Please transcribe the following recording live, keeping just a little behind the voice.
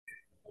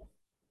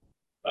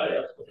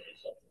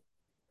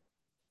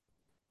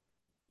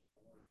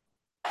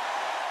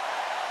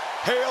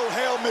Hail,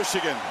 hail,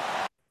 Michigan.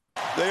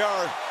 They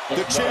are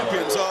the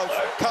champions of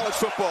college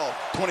football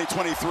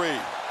 2023. Hello,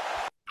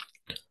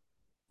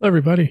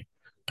 everybody.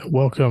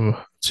 Welcome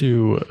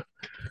to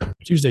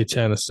Tuesday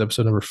 10. This is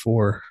episode number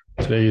 4.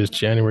 Today is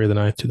January the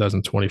 9th,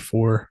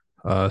 2024.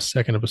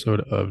 Second episode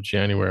of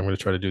January. I'm going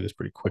to try to do this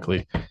pretty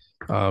quickly.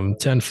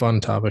 10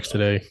 fun topics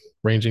today,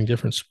 ranging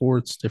different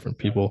sports, different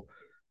people.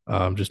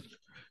 Just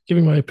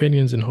giving my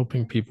opinions and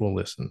hoping people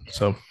listen.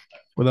 So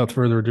without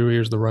further ado,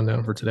 here's the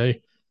rundown for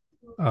today.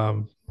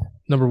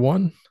 Number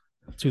 1,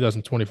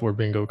 2024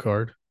 bingo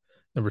card.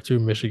 Number 2,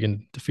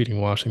 Michigan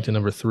defeating Washington.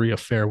 Number 3, a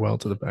farewell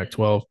to the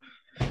Pac-12.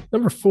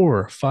 Number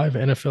 4, 5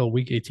 NFL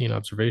Week 18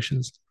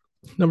 observations.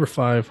 Number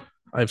 5,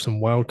 I have some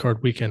wild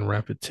card weekend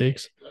rapid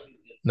takes.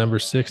 Number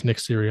 6, Nick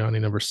Sirianni.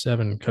 Number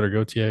 7, Cutter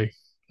Gauthier.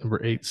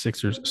 Number 8,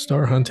 Sixers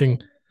star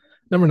hunting.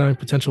 Number 9,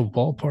 potential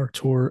ballpark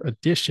tour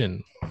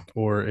edition,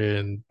 or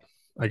in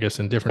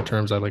different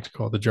terms, I like to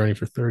call it the journey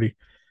for 30.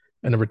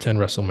 And number 10,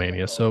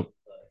 Wrestlemania. So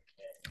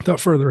without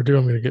further ado,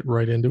 I'm going to get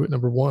right into it.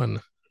 Number 1,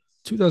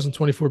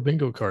 2024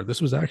 bingo card.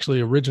 This was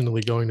actually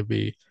originally going to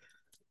be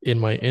in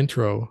my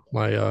intro,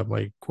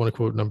 my quote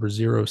unquote number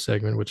 0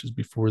 segment, which is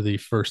before the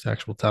first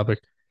actual topic.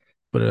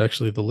 But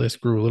the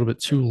list grew a little bit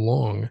too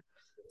long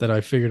that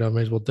I figured I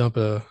may as well dump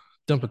a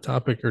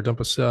topic or dump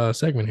a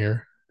segment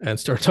here and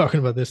start talking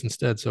about this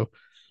instead. So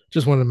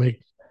just wanted to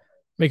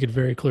make it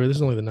very clear. This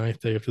is only the 9th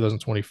day of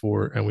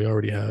 2024, and we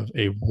already have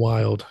a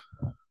wild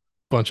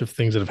bunch of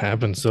things that have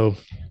happened. So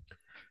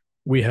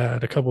we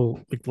had a couple,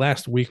 like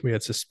last week, we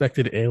had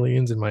suspected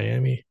aliens in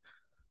Miami.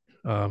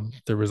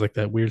 There was like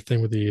that weird thing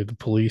where the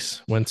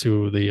police went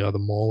to the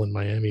mall in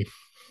Miami,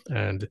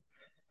 and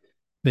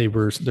there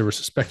were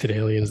suspected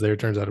aliens there.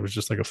 Turns out it was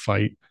just like a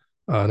fight.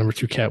 Number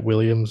 2, Cat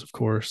Williams, of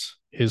course,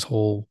 his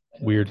whole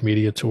weird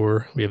media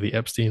tour. We have the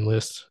Epstein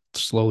list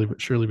slowly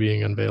but surely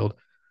being unveiled.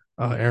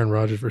 Aaron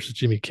Rodgers versus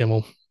Jimmy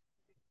Kimmel,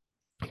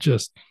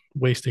 just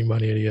wasting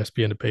money at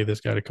ESPN to pay this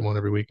guy to come on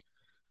every week.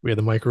 We had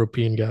the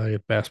micropene guy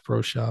at Bass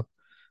Pro Shop.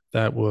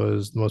 That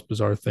was the most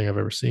bizarre thing I've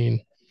ever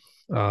seen.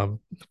 The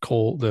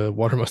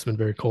water must have been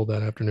very cold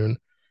that afternoon.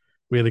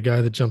 We had the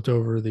guy that jumped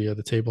over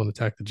the table and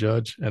attacked the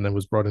judge and then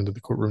was brought into the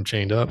courtroom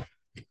chained up,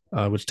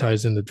 which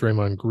ties into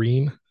Draymond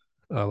Green.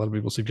 A lot of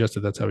people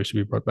suggested that's how he should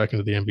be brought back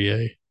into the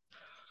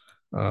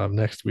NBA.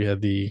 Next, we had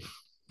the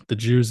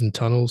Jews in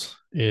tunnels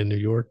in New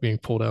York being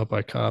pulled out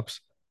by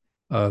cops.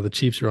 The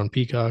Chiefs are on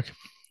Peacock,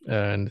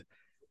 and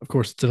of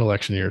course, it's an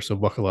election year, so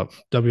buckle up.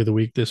 W of the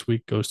week this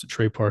week goes to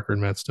Trey Parker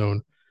and Matt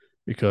Stone,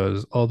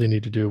 because all they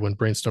need to do when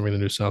brainstorming the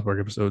new South Park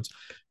episodes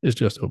is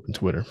just open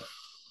Twitter.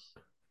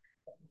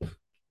 All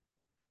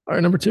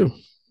right, number 2.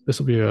 This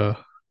will be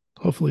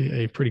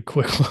hopefully a pretty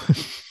quick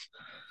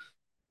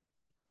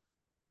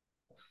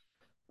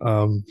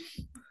one.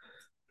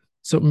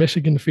 So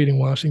Michigan defeating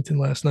Washington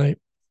last night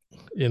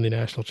in the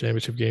national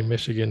championship game.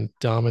 Michigan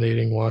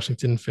dominating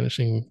Washington,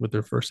 finishing with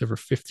their first ever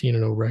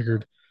 15-0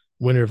 record.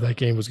 Winner of that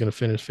game was going to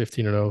finish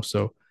 15-0.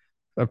 So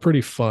a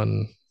pretty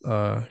fun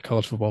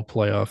college football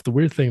playoff. The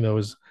weird thing, though,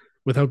 is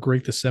with how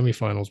great the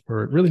semifinals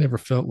were, it really never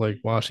felt like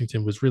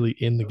Washington was really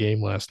in the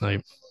game last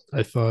night.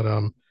 I thought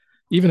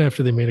even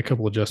after they made a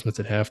couple adjustments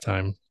at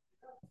halftime,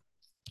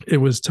 it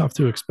was tough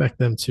to expect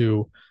them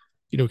to,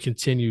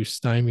 continue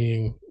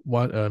stymieing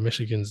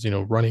Michigan's,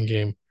 running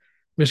game.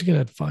 Michigan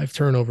had 5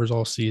 turnovers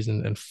all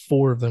season, and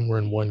 4 of them were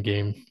in one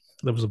game.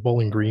 That was a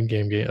Bowling Green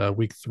game,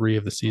 week 3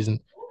 of the season.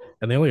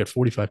 And they only had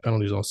 45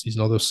 penalties all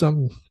season, although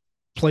some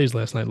plays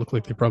last night looked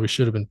like they probably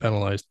should have been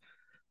penalized.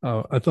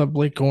 I thought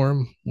Blake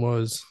Corum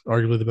was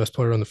arguably the best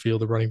player on the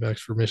field. The running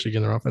backs for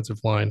Michigan, their offensive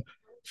line,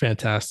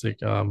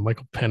 fantastic.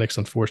 Michael Penix,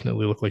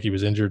 unfortunately, looked like he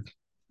was injured.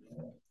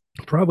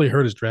 Probably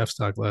hurt his draft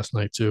stock last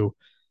night, too,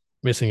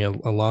 missing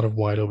a lot of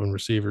wide open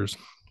receivers.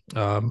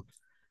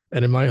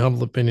 And in my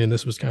humble opinion,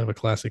 this was kind of a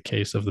classic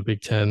case of the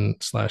Big Ten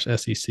 /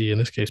 SEC, in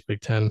this case,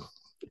 Big Ten,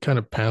 kind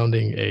of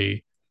pounding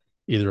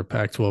either a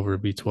Pac-12 or a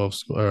B-12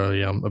 school, or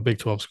a Big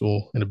 12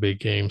 school in a big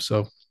game.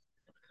 So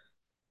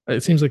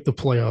it seems like the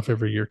playoff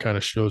every year kind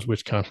of shows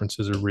which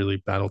conferences are really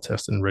battle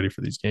tested and ready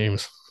for these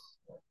games.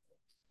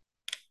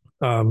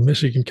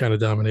 Michigan kind of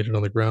dominated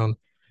on the ground.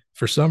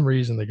 For some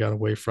reason, they got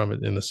away from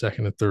it in the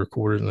second and third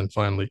quarters, and then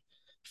finally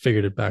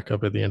figured it back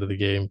up at the end of the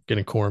game,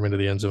 getting Corum into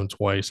the end zone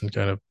twice and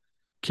kind of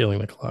killing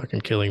the clock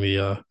and killing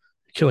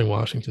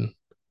Washington.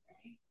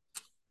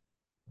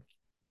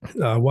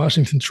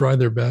 Washington tried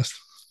their best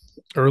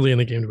early in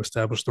the game to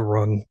establish the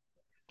run,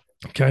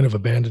 kind of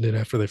abandoned it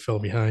after they fell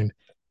behind.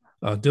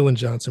 Dylan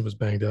Johnson was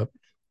banged up.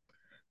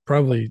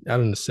 Probably out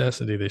of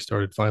necessity, they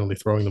started finally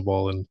throwing the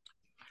ball, and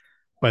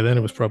by then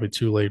it was probably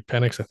too late.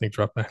 Penix, I think,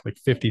 dropped back like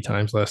 50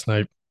 times last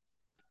night.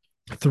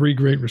 3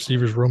 great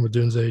receivers, Rome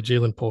Odunze,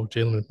 Jalen Polk,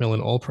 Jalen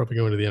McMillan, all probably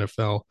going to the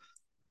NFL,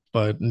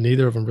 but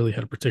neither of them really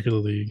had a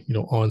particularly,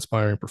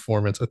 awe-inspiring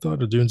performance. I thought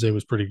Odunze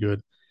was pretty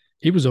good.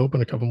 He was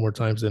open a couple more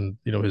times than,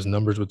 his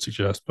numbers would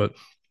suggest, but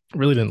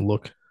really didn't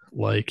look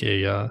like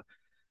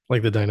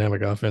like the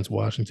dynamic offense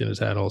Washington has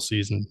had all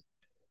season.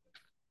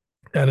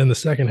 And in the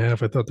second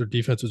half, I thought their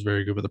defense was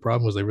very good, but the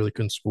problem was they really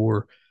couldn't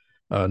score.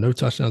 No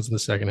touchdowns in the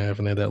second half,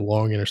 and they had that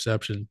long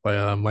interception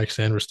by Mike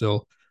Sanders,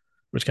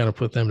 which kind of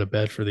put them to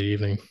bed for the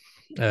evening.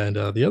 And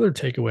the other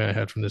takeaway I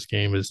had from this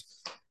game is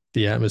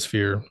the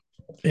atmosphere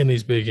in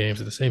these big games.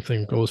 And the same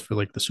thing goes for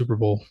like the Super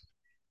Bowl.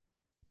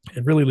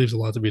 It really leaves a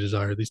lot to be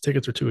desired. These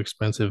tickets are too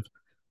expensive.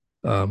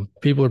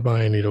 People are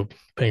buying,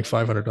 paying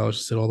 $500 to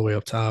sit all the way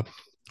up top.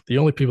 The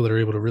only people that are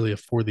able to really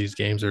afford these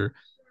games are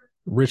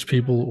rich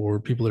people or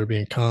people that are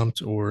being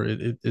comped, or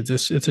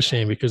it's a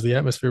shame because the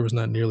atmosphere was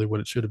not nearly what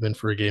it should have been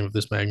for a game of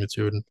this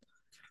magnitude. And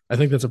I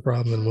think that's a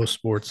problem in most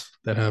sports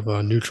that have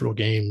neutral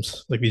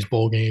games like these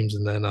bowl games,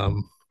 and then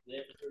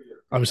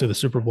obviously the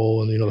Super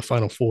Bowl and the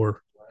Final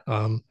Four.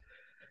 Um,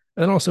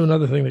 and also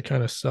another thing that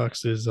kind of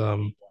sucks is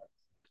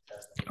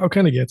I'll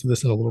kind of get to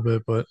this in a little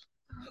bit, but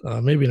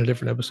maybe in a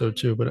different episode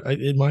too. But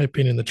in my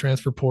opinion, the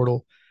transfer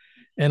portal,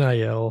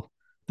 NIL,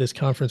 this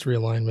conference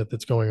realignment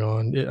that's going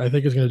on, I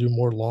think is going to do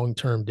more long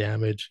term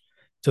damage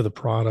to the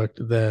product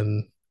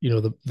than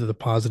the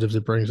positives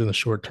it brings in the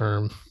short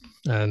term.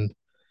 And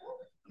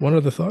one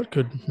other thought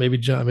could maybe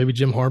Jim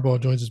Harbaugh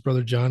joins his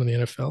brother John in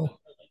the NFL.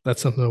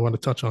 That's something I want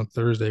to touch on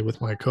Thursday with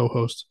my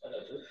co-host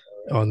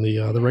on the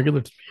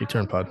regular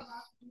turn pod.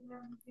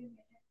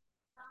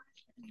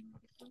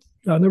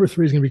 Number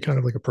three is going to be kind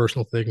of like a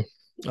personal thing.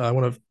 I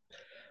want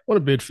to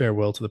bid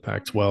farewell to the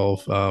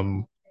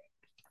Pac-12.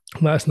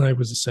 Last night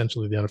was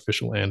essentially the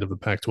unofficial end of the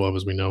Pac-12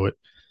 as we know it.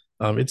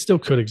 It still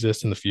could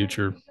exist in the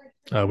future.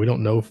 We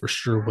don't know for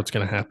sure what's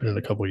going to happen in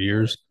a couple of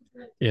years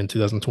in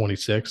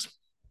 2026.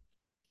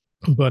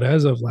 But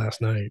as of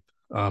last night,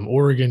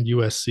 Oregon,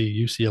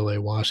 USC, UCLA,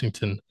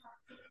 Washington,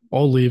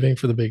 all leaving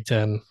for the Big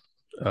Ten.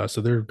 So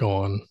they're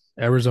gone.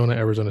 Arizona,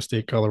 Arizona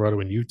State,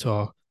 Colorado, and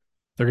Utah.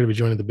 They're going to be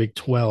joining the Big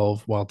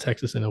 12 while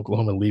Texas and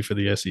Oklahoma leave for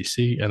the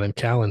SEC. And then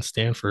Cal and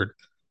Stanford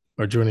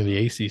are joining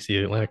the ACC,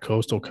 Atlantic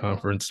Coastal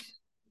Conference,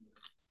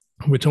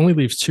 which only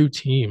leaves two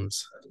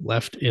teams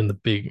left in the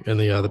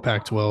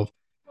Pac-12,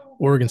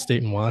 Oregon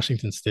State and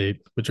Washington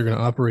State, which are going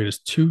to operate as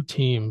two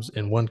teams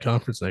in one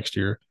conference next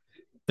year.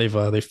 They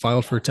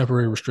filed for a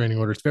temporary restraining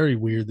order. It's very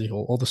weird,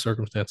 all the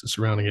circumstances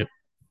surrounding it.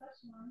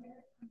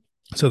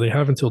 So they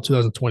have until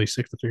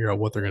 2026 to figure out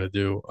what they're going to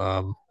do.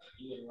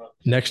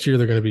 Next year,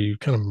 they're going to be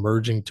kind of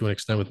merging to an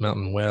extent with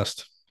Mountain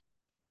West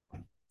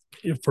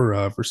for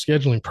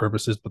scheduling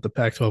purposes. But the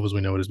Pac-12, as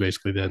we know it, is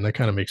basically dead, and that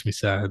kind of makes me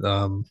sad.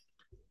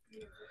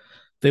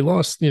 They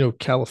lost,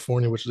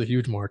 California, which is a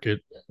huge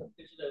market.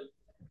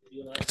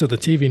 So the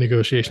TV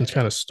negotiations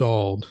kind of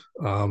stalled.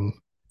 And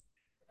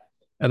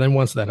then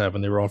once that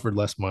happened, they were offered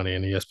less money,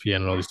 and ESPN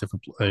and all these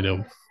different,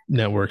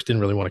 networks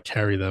didn't really want to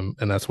carry them,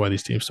 and that's why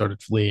these teams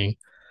started fleeing.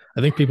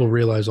 I think people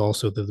realize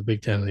also that the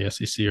Big Ten and the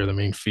SEC are the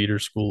main feeder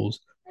schools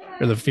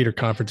or the feeder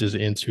conferences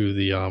into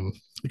the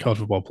college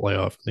football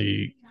playoff.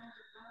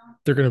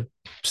 They're going to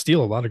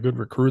steal a lot of good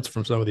recruits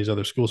from some of these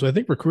other schools. So I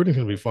think recruiting is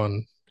going to be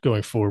fun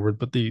going forward,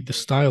 but the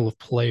style of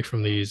play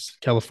from these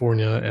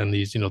California and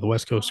these the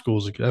West Coast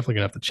schools are definitely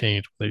going to have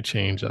to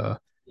change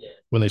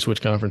when they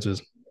switch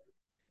conferences.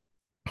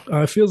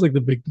 It feels like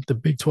the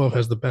Big 12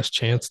 has the best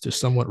chance to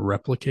somewhat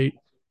replicate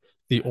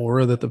the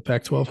aura that the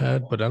Pac-12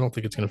 had, but I don't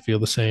think it's going to feel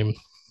the same.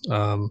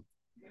 Um,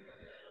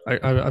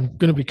 I'm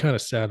going to be kind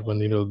of sad when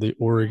the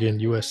Oregon,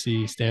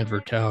 USC,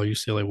 Stanford, Cal,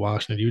 UCLA,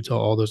 Washington, Utah,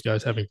 all those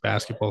guys having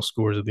basketball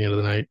scores at the end of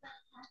the night,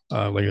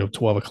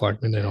 12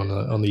 o'clock midnight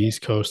on the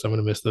East Coast. I'm going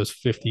to miss those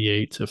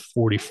 58 to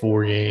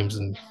 44 games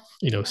and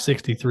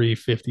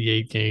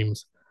 63-58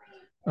 games.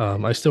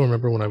 I still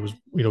remember when I was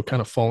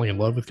kind of falling in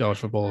love with college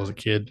football as a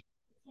kid.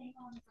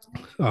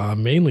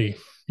 Mainly,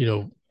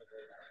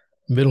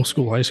 middle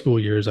school, high school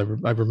years. I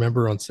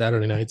remember on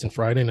Saturday nights and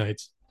Friday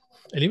nights,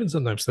 and even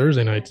sometimes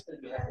Thursday nights,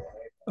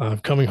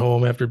 coming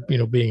home after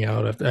being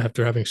out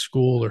after having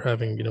school or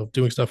having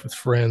doing stuff with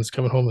friends,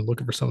 coming home and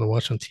looking for something to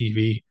watch on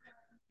TV.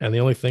 And the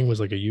only thing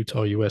was like a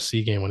Utah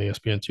USC game on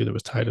ESPN2 that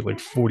was tied at like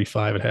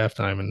 45 at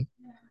halftime. And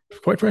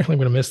quite frankly, I'm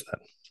going to miss that.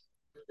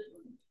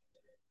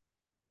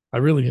 I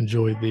really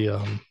enjoyed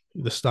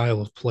the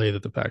style of play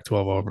that the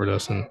Pac-12 offered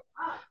us, and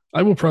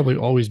I will probably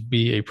always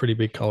be a pretty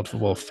big college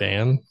football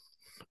fan.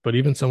 But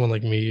even someone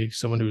like me,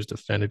 someone who's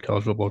defended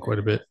college football quite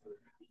a bit,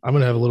 I'm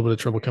gonna have a little bit of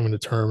trouble coming to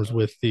terms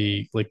with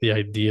the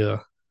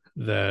idea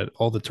that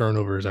all the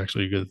turnover is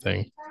actually a good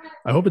thing.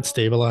 I hope it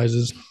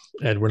stabilizes,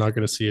 and we're not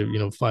going to see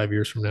 5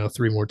 years from now,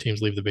 three more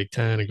teams leave the Big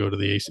Ten and go to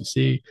the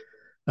ACC,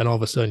 and all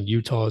of a sudden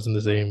Utah is in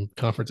the same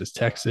conference as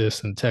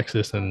Texas, and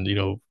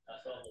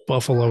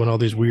Buffalo and all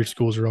these weird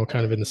schools are all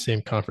kind of in the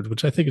same conference,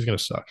 which I think is going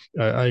to suck.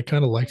 I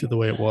kind of liked it the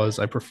way it was.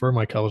 I prefer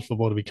my college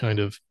football to be kind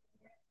of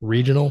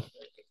regional.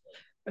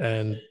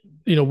 And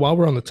while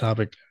we're on the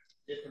topic,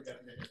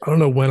 I don't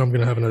know when I'm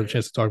going to have another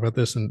chance to talk about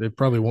this, and it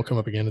probably won't come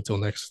up again until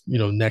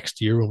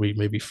next year when we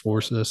maybe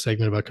force a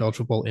segment about college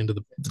football into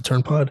the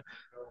turn pod.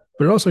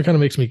 But it also kind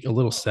of makes me a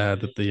little sad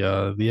that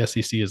the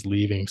SEC is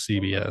leaving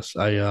CBS.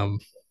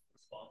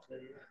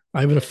 I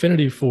have an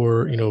affinity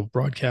for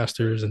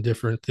broadcasters and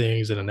different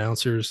things and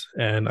announcers,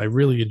 and I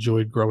really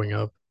enjoyed growing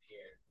up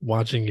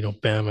watching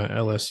Bama,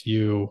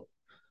 LSU,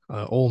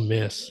 Ole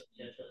Miss,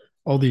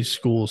 all these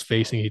schools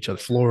facing each other,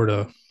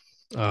 Florida,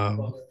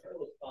 um,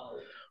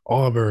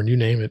 Auburn, you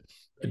name it,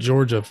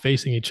 Georgia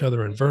facing each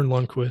other, and Vern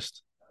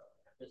Lundquist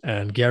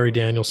and Gary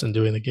Danielson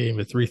doing the game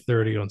at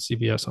 3:30 on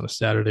CBS on a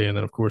Saturday. And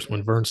then, of course,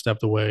 when Vern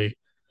stepped away,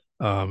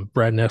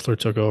 Brad Nessler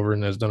took over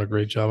and has done a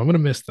great job. I'm going to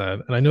miss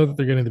that. And I know that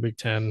they're getting the Big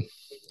Ten.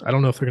 I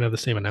don't know if they're going to have the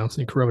same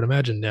announcing crew. I would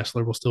imagine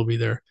Nessler will still be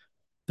there.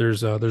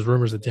 There's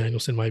rumors that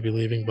Danielson might be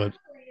leaving, but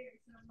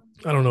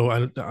I don't know.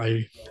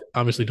 I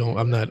obviously don't.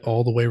 I'm not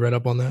all the way read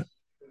up on that.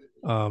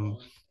 Um,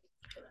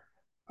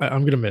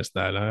 I'm gonna miss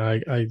that.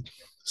 I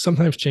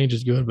sometimes change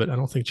is good, but I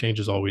don't think change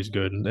is always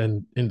good.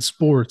 And in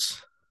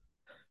sports,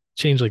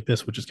 change like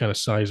this, which is kind of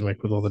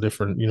seismic with all the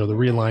different, the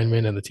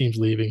realignment and the teams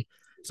leaving,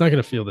 it's not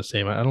going to feel the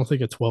same. I don't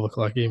think a 12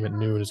 o'clock game at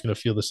noon is going to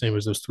feel the same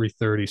as those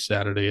 3:30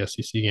 Saturday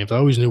SEC games. I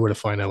always knew where to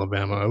find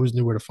Alabama. I always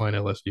knew where to find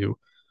LSU.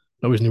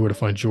 I always knew where to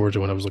find Georgia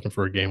when I was looking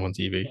for a game on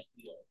TV.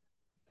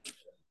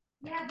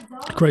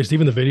 Christ,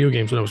 even the video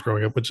games when I was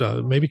growing up, which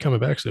may be coming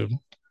back soon.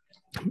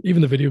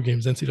 Even the video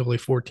games, NCAA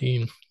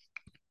 14.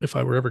 If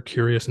I were ever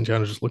curious and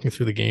kind of just looking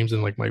through the games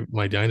in like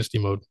my dynasty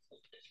mode,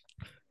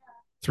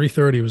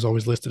 3:30 was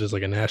always listed as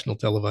like a national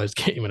televised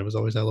game, and it was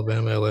always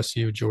Alabama,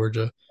 LSU,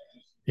 Georgia,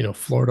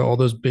 Florida, all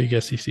those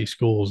big SEC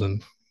schools.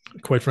 And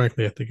quite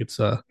frankly, I think it's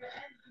a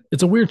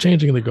weird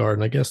changing of the guard.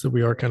 And I guess that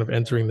we are kind of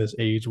entering this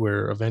age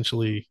where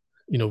eventually,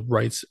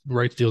 rights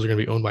deals are going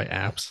to be owned by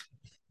apps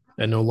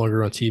and no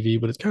longer on TV.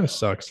 But it kind of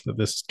sucks that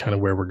this is kind of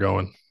where we're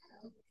going.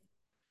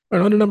 All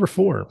right, on to number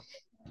 4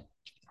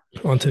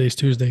 on today's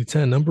Tuesday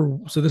 10.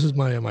 So this is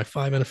my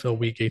 5 NFL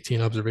Week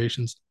 18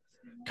 observations.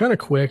 Kind of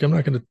quick. I'm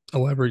not going to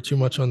elaborate too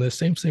much on this.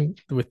 Same thing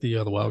with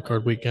the wild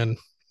card weekend.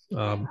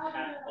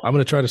 I'm going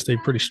to try to stay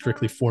pretty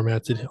strictly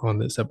formatted on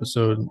this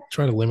episode,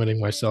 try to limiting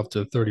myself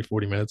to 30,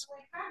 40 minutes.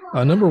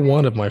 Number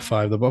 1 of my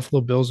 5, the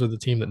Buffalo Bills are the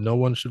team that no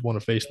one should want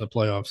to face in the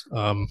playoffs.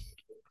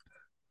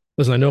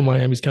 Listen, I know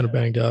Miami's kind of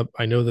banged up.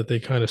 I know that they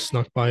kind of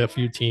snuck by a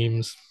few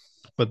teams,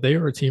 but they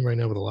are a team right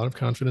now with a lot of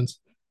confidence.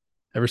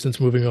 Ever since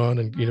moving on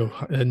and,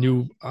 a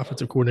new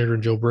offensive coordinator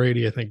in Joe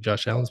Brady, I think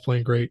Josh Allen's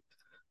playing great.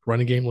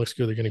 Running game looks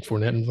good. They're getting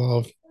Fournette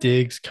involved.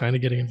 Diggs kind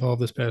of getting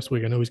involved this past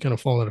week. I know he's kind of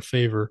fallen out of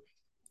favor,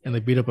 and they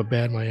beat up a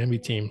bad Miami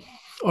team,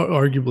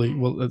 arguably,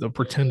 well, a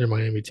pretender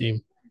Miami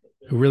team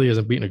who really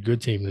hasn't beaten a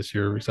good team this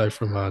year, aside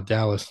from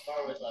Dallas.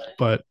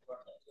 But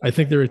I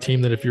think they're a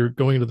team that if you're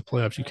going into the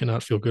playoffs, you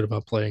cannot feel good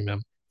about playing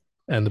them.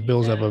 And the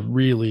Bills have a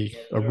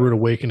rude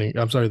awakening.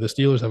 I'm sorry, the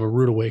Steelers have a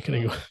rude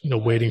awakening,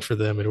 waiting for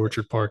them at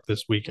Orchard Park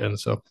this weekend.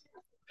 So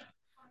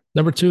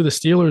number 2, the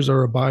Steelers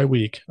are a bye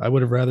week. I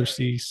would have rather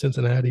see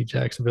Cincinnati,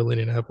 Jacksonville,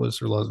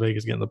 Indianapolis, or Las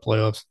Vegas get in the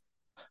playoffs.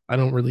 I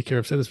don't really care.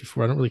 I've said this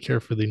before. I don't really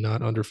care for the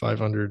not under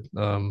 500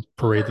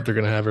 parade that they're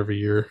going to have every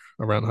year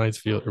around Heinz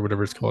Field or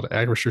whatever it's called,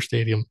 Acrisure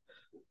Stadium.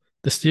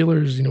 The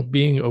Steelers,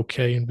 being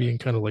okay and being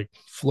kind of like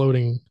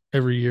floating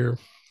every year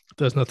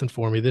does nothing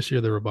for me. This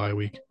year they're a bye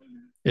week.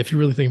 If you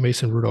really think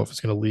Mason Rudolph is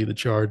going to lead the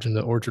charge in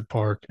the Orchard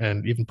Park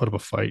and even put up a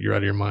fight, you're out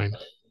of your mind.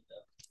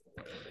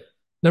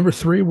 Number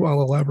 3,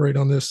 I'll elaborate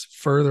on this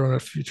further on a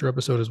future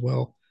episode as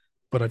well,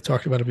 but I've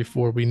talked about it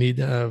before. We need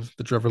to have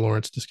the Trevor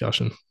Lawrence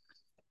discussion.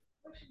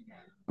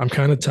 I'm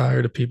kind of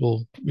tired of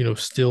people,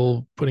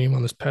 still putting him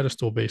on this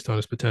pedestal based on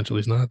his potential.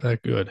 He's not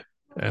that good.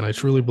 And I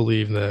truly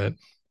believe that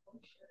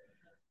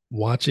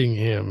watching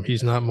him,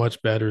 he's not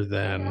much better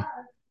than,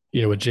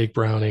 a Jake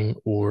Browning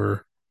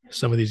or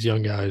some of these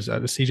young guys.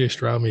 CJ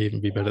Stroud may even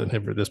be better than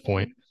him at this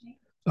point.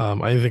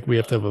 I think we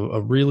have to have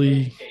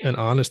an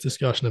honest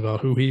discussion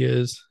about who he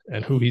is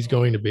and who he's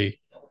going to be.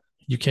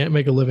 You can't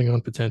make a living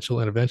on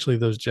potential, and eventually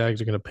those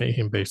Jags are going to pay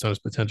him based on his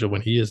potential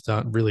when he has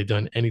not really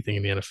done anything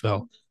in the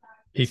NFL.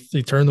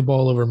 He turned the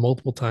ball over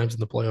multiple times in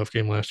the playoff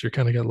game last year,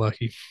 kind of got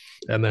lucky,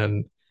 and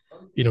then,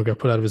 got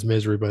put out of his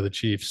misery by the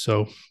Chiefs.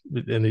 So,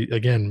 and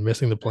again,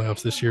 missing the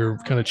playoffs this year,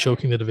 kind of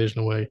choking the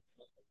division away.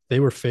 They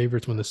were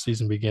favorites when the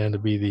season began to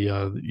be the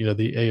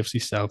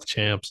AFC South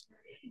champs,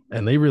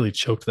 and they really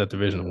choked that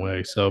division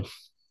away. So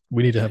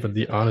we need to have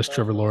the honest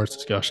Trevor Lawrence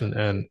discussion.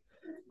 And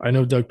I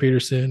know Doug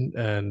Peterson,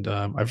 and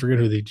I forget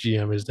who the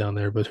GM is down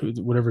there, but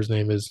whatever his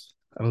name is,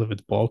 I don't know if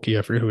it's Balky,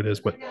 I forget who it is,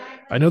 but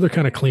I know they're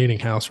kind of cleaning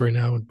house right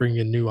now and bringing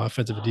in new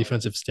offensive and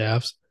defensive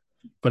staffs.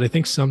 But I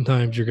think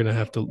sometimes you're going to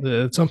have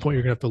to, at some point,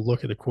 you're going to have to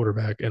look at the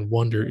quarterback and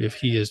wonder if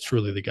he is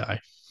truly the guy.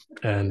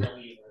 And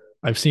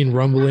I've seen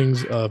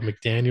rumblings of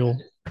McDaniel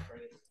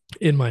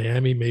in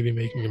Miami, maybe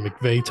making a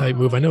McVay type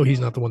move. I know he's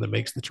not the one that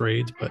makes the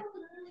trades, but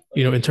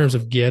in terms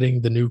of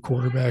getting the new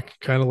quarterback,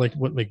 kind of like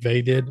what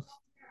McVay did,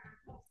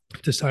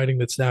 deciding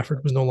that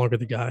Stafford was no longer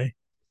the guy.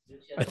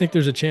 I think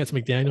there's a chance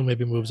McDaniel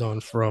maybe moves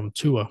on from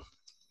Tua.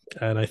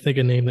 And I think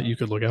a name that you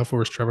could look out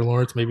for is Trevor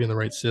Lawrence, maybe in the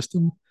right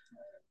system.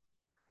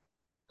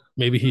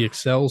 Maybe he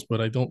excels,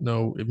 but I don't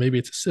know. Maybe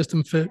it's a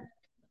system fit.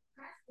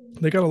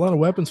 They got a lot of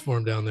weapons for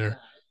him down there.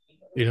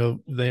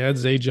 They had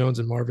Zay Jones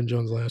and Marvin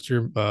Jones last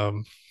year.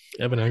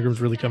 Evan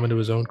Ingram's really come into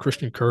his own.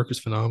 Christian Kirk is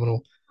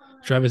phenomenal.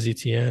 Travis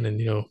Etienne and,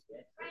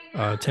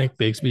 Tank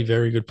Bigsby,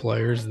 very good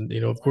players. And,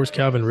 of course,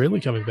 Calvin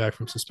Ridley coming back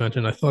from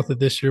suspension. I thought that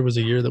this year was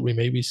a year that we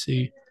maybe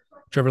see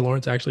Trevor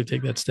Lawrence actually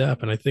take that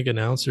step. And I think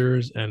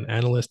announcers and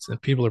analysts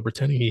and people are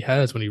pretending he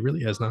has when he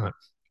really has not.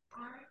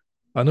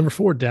 Number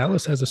four,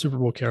 Dallas has a Super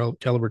Bowl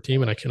caliber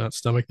team, and I cannot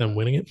stomach them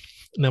winning it.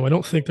 Now, I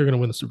don't think they're going to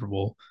win the Super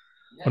Bowl.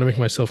 I want to make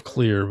myself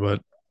clear, but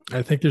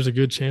I think there's a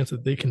good chance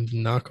that they can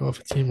knock off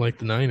a team like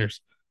the Niners,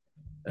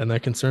 and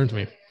that concerns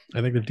me. I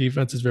think their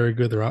defense is very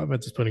good. Their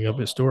offense is putting up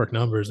historic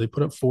numbers. They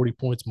put up 40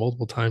 points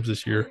multiple times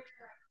this year.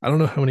 I don't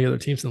know how many other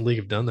teams in the league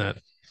have done that.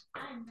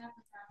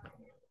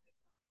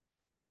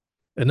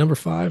 At number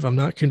five, I'm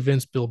not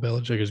convinced Bill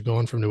Belichick is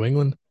gone from New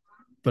England,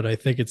 but I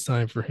think it's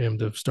time for him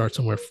to start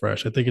somewhere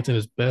fresh. I think it's in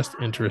his best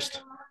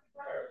interest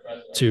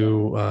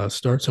to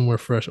start somewhere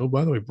fresh. Oh,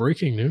 by the way,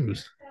 breaking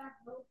news.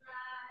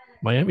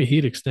 Miami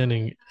Heat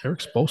extending Eric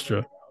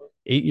Spoelstra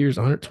 8 years,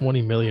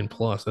 120 million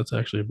plus. That's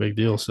actually a big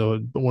deal. So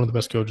one of the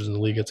best coaches in the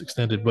league gets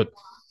extended, but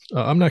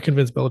I'm not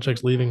convinced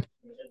Belichick's leaving.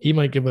 He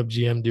might give up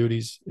GM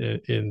duties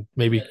and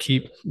maybe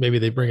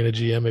they bring in a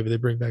GM, maybe they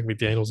bring back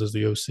McDaniels as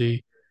the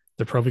OC.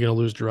 They're probably going to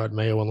lose Gerard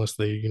Mayo unless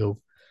they,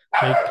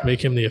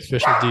 make him the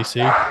official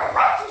DC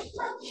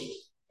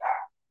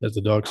as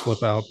the dogs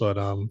flip out. But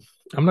I'm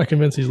not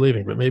convinced he's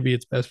leaving, but maybe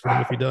it's best for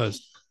him if he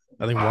does.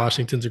 I think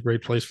Washington's a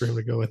great place for him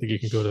to go. I think he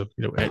can go to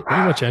pretty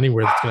much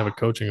anywhere that's gonna have a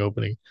coaching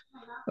opening.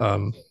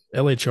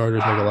 LA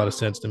Chargers make a lot of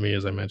sense to me,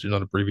 as I mentioned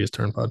on a previous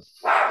turn pod.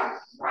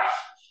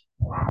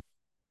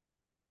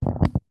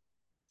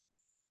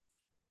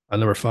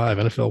 Number five,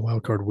 NFL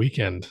wildcard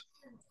weekend.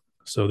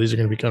 So these are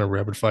going to be kind of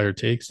rapid fire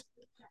takes.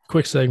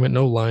 Quick segment,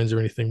 no lines or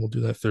anything. We'll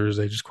do that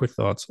Thursday. Just quick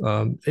thoughts.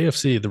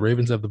 AFC, the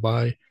Ravens have the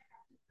bye.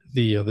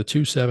 The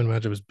 2-7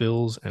 matchup is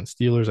Bills and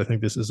Steelers. I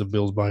think this is a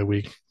Bills bye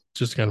week,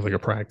 just kind of like a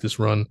practice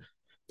run.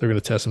 They're going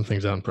to test some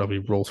things out and probably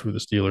roll through the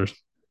Steelers.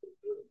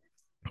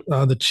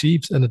 The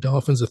Chiefs and the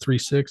Dolphins, a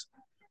 3-6. It's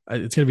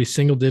going to be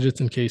single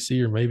digits in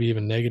KC or maybe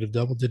even negative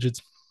double digits.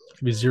 It's going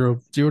to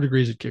be zero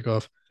degrees at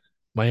kickoff.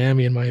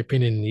 Miami, in my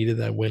opinion, needed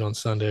that win on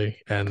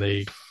Sunday, and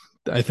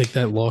I think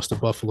that loss to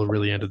Buffalo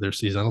really ended their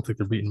season. I don't think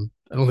they're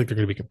going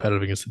to be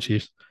competitive against the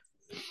Chiefs.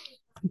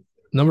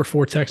 Number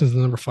four, Texans,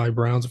 and number five,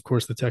 Browns. Of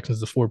course, the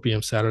Texans, the 4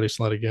 p.m. Saturday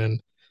slot again.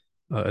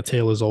 A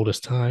tale as old as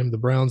time. The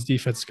Browns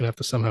defense is going to have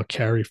to somehow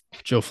carry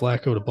Joe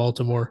Flacco to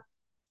Baltimore.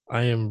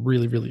 I am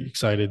really, really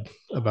excited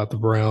about the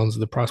Browns,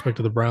 the prospect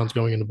of the Browns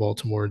going into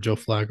Baltimore, and Joe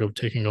Flacco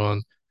taking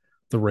on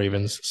the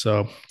Ravens.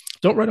 So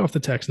don't write off the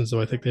Texans,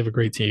 though. I think they have a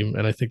great team,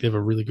 and I think they have a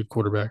really good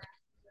quarterback.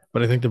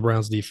 But I think the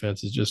Browns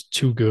defense is just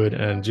too good,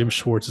 and Jim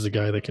Schwartz is a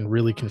guy that can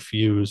really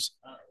confuse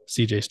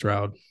CJ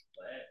Stroud.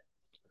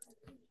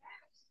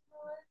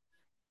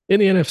 In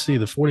the NFC,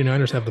 the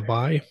 49ers have the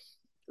bye.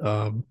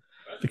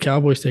 The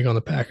Cowboys take on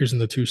the Packers in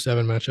the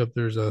 2-7 matchup.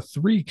 There's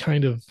three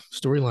kind of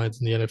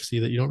storylines in the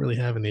NFC that you don't really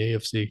have in the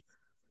AFC.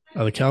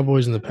 The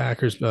Cowboys and the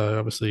Packers,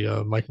 obviously,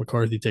 Mike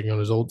McCarthy taking on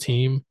his old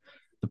team.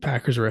 The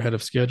Packers are ahead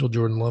of schedule.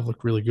 Jordan Love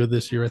looked really good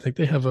this year. I think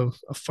they have a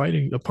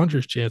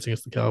puncher's chance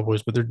against the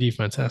Cowboys, but their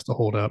defense has to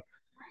hold up.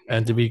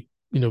 And to be,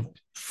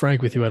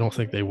 frank with you, I don't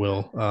think they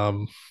will.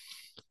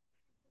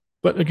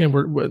 But again,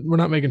 we're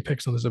not making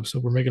picks on this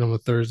episode. We're making them on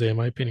Thursday. In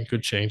my opinion,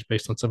 could change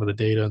based on some of the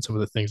data and some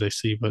of the things I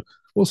see, but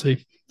we'll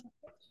see.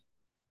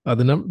 The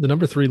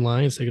number three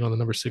Lions taking on the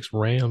number six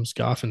Rams.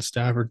 Goff and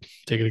Stafford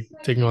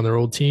taking on their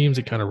old teams.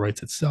 It kind of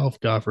writes itself.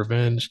 Goff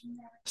revenge.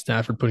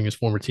 Stafford putting his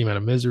former team out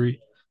of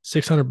misery.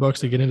 $600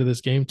 to get into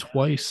this game,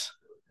 twice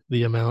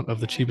the amount of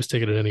the cheapest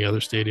ticket at any other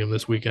stadium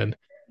this weekend.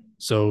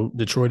 So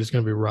Detroit is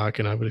going to be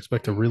rocking. I would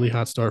expect a really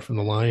hot start from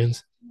the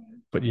Lions,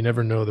 but you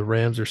never know. The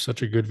Rams are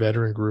such a good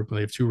veteran group, and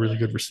they have two really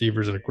good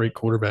receivers and a great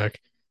quarterback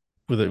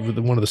with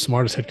one of the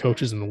smartest head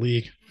coaches in the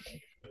league.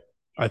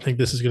 I think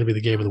this is going to be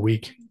the game of the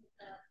week.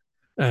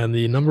 And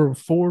the number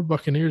four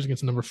Buccaneers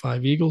against the number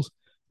five Eagles.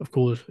 Of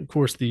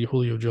course, the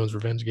Julio Jones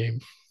revenge game.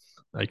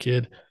 I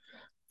kid.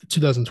 The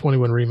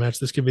 2021 rematch.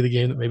 This could be the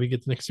game that maybe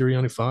gets Nick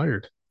Sirianni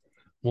fired.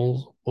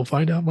 We'll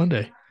find out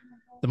Monday.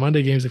 The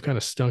Monday games have kind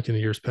of stunk in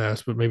the years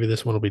past, but maybe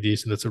this one will be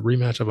decent. It's a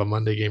rematch of a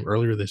Monday game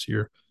earlier this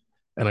year,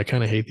 and I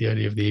kind of hate the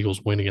idea of the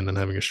Eagles winning and then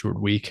having a short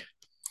week.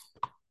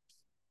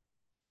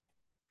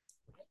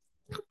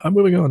 I'm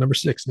moving on. Number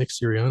six, Nick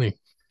Sirianni.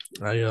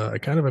 I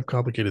kind of have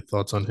complicated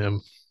thoughts on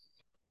him.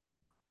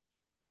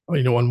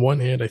 On one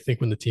hand, I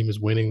think when the team is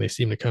winning, they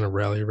seem to kind of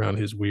rally around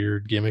his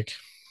weird gimmick.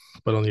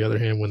 But on the other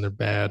hand, when they're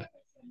bad,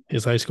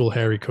 his high school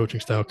Harry coaching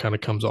style kind of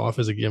comes off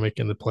as a gimmick,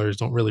 and the players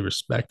don't really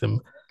respect him.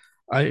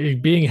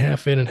 Being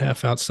half in and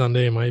half out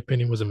Sunday, in my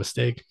opinion, was a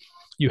mistake.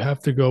 You have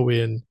to go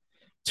in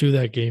to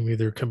that game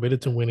either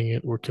committed to winning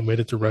it or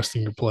committed to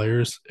resting your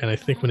players. And I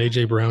think when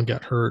AJ Brown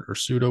got hurt or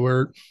pseudo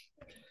hurt,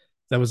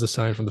 that was a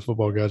sign from the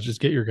football guys.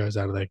 Just get your guys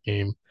out of that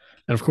game.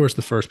 And of course,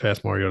 the first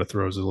pass Mariota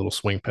throws is a little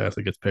swing pass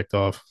that gets picked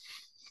off.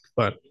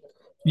 But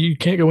you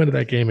can't go into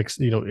that game,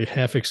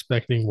 half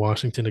expecting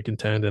Washington to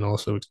contend and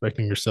also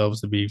expecting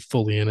yourselves to be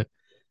fully in it.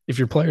 If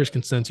your players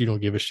can sense you don't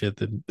give a shit,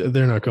 then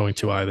they're not going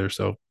to either.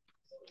 So,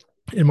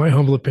 in my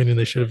humble opinion,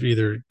 they should have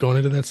either gone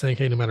into that saying,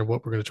 "Hey, no matter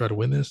what, we're going to try to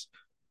win this."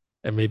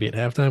 And maybe at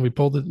halftime we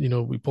pulled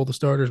the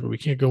starters, but we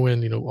can't go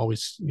in,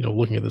 always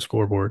looking at the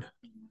scoreboard.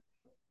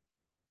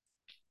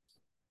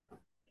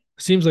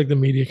 seems like the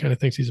media kind of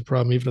thinks he's a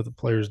problem, even if the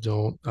players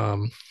don't.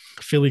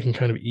 Philly can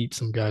kind of eat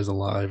some guys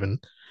alive,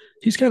 and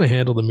he's kind of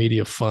handled the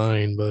media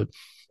fine, but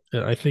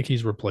I think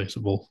he's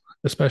replaceable,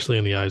 especially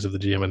in the eyes of the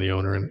GM and the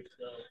owner. And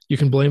you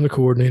can blame the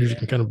coordinators, you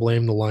can kind of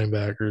blame the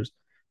linebackers,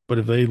 but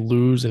if they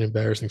lose in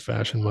embarrassing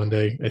fashion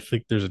Monday, I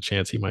think there's a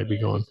chance he might be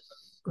gone.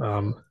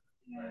 Um,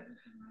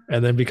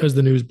 and then because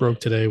the news broke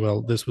today,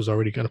 well, this was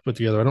already kind of put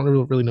together. I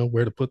don't really know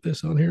where to put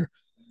this on here,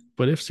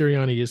 but if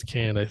Sirianni is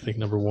canned, I think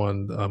number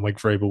one, Mike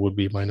Vrabel would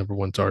be my number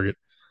one target.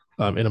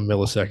 In a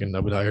millisecond, I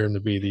would hire him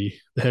to be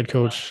the head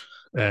coach.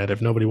 And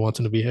if nobody wants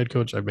him to be head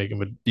coach, I'd make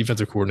him a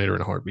defensive coordinator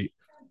in a heartbeat.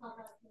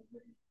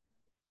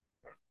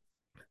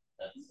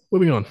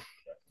 Moving on,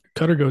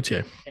 Cutter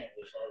Gauthier.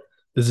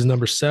 This is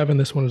number 7.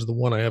 This one is the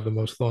one I have the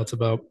most thoughts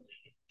about.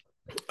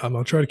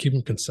 I'll try to keep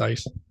him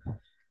concise.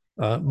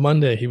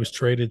 Monday, he was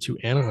traded to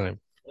Anaheim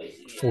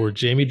for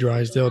Jamie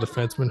Drysdale,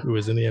 defenseman who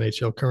is in the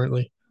NHL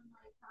currently,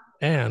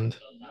 and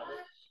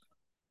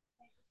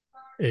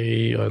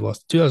a I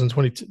lost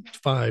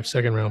 2025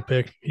 second round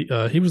pick. He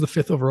was the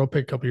 5th overall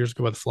pick a couple years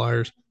ago by the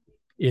Flyers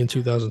in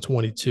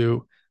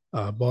 2022.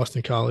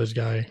 Boston College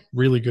guy,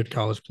 really good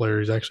college player.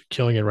 He's actually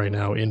killing it right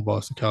now in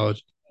Boston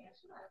College.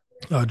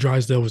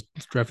 Drysdale was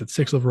drafted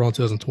 6th overall in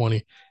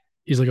 2020.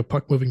 He's like a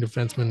puck moving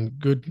defenseman,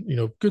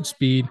 good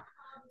speed,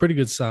 pretty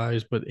good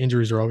size, but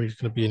injuries are always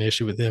going to be an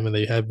issue with him, and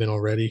they have been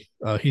already.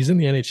 He's in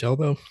the NHL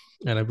though,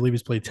 and I believe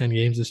he's played 10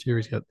 games this year.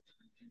 He's got,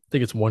 I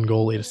think it's 1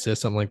 goal, 8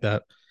 assists, something like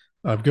that.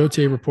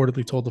 Gauthier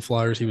reportedly told the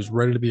Flyers he was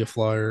ready to be a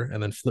Flyer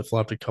and then flip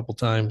flopped a couple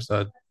times.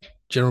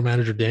 General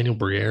manager Daniel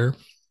Briere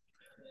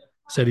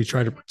said he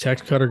tried to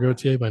protect Cutter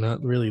Gauthier by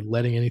not really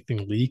letting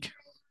anything leak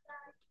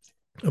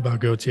about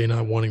Gauthier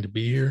not wanting to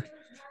be here.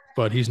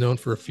 But he's known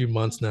for a few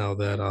months now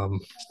that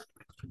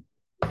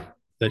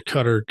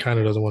Cutter kind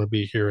of doesn't want to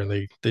be here,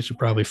 and they should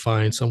probably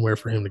find somewhere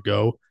for him to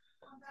go.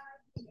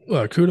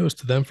 Kudos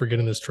to them for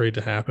getting this trade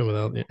to happen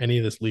without any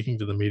of this leaking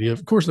to the media.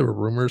 Of course, there were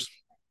rumors,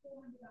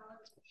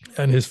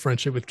 and his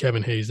friendship with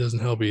Kevin Hayes doesn't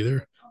help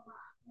either.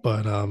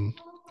 But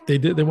they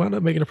wound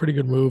up making a pretty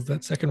good move.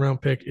 That second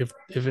round pick, if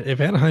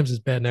Anaheim's as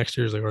bad next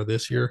year as they are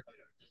this year,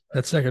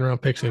 that second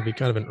round pick's going to be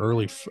kind of an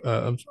early,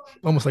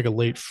 almost like a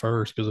late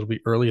first, because it'll be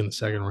early in the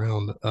second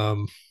round.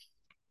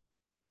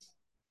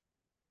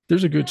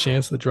 There's a good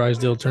chance that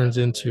Drysdale turns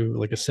into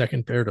like a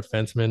second pair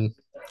defenseman.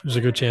 There's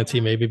a good chance he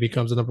maybe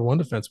becomes a number 1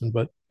 defenseman,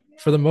 but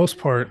for the most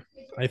part,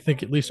 I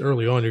think at least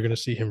early on, you're going to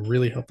see him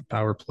really help the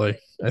power play.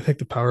 I think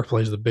the power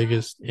play is the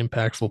biggest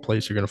impactful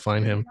place you're going to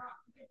find him.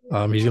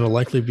 He's going to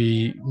likely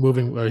be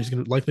moving. He's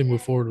going to likely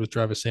move forward with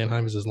Travis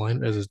Sanheim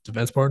as his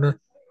defense partner,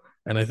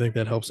 and I think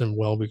that helps him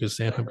well because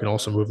Sanheim can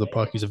also move the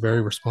puck. He's a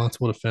very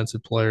responsible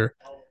defensive player,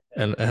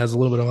 and has a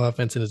little bit of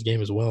offense in his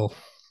game as well.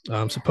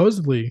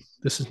 Supposedly,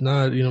 this is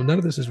not, none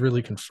of this is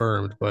really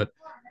confirmed, but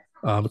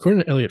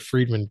according to Elliot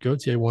Friedman,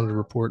 Gauthier wanted to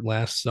report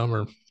last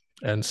summer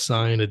and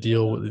sign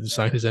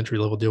his entry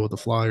level deal with the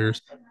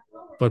Flyers.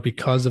 But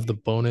because of the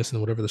bonus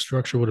and whatever the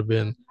structure would have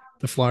been,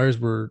 the Flyers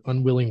were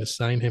unwilling to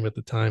sign him at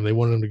the time. They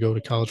wanted him to go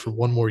to college for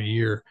 1 more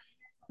year,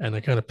 and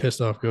that kind of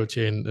pissed off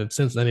Gauthier. And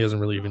since then, he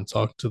hasn't really even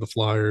talked to the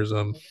Flyers.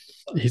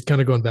 He's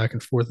kind of going back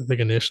and forth. I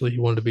think initially he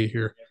wanted to be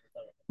here.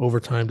 Over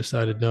time,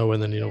 decided no,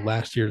 and then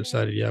last year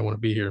decided, yeah, I want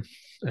to be here.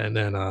 And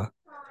then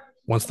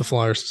once the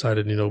Flyers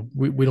decided,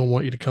 we don't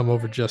want you to come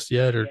over just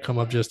yet or come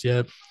up just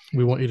yet.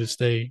 We want you to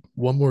stay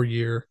 1 more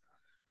year.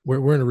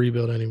 We're in a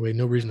rebuild anyway.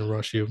 No reason to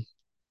rush you.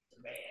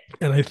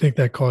 And I think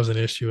that caused an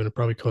issue, and it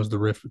probably caused the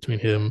rift between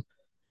him,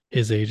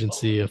 his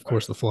agency, of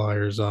course, the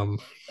Flyers.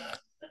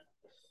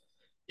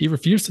 He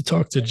refused to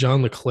talk to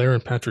John LeClaire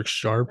and Patrick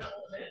Sharp,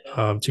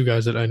 2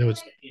 guys that I know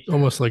it's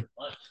almost like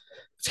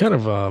it's kind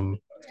of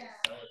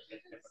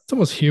it's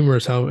almost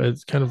humorous how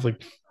it's kind of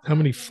like how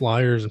many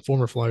Flyers and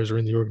former Flyers are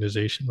in the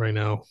organization right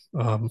now.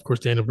 Of course,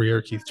 Daniel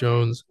Briere, Keith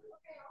Jones.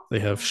 They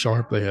have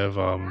Sharp. They have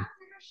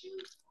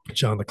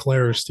John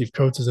LeClaire. Steve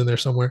Coates is in there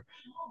somewhere.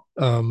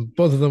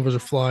 Both of them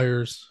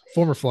were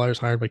former Flyers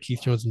hired by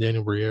Keith Jones and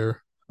Daniel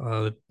Briere.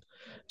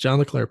 John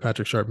LeClaire,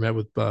 Patrick Sharp met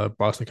with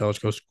Boston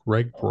College coach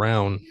Greg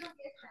Brown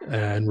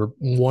and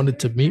wanted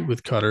to meet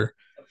with Cutter,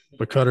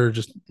 but Cutter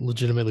just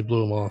legitimately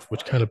blew him off,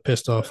 which kind of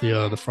pissed off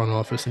the front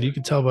office. And you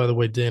can tell by the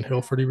way Dan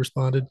Hilferty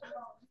responded,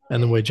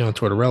 and the way John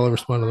Tortorella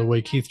responded, the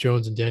way Keith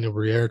Jones and Daniel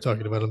Briere are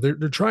talking about him.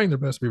 They're trying their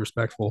best to be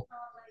respectful,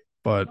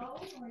 but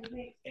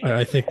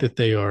I think that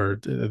they are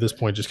at this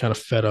point just kind of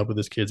fed up with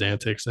this kid's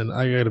antics. And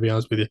I got to be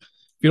honest with you, if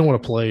you don't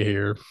want to play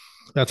here,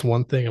 that's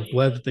one thing. I'm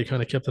glad that they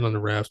kind of kept it under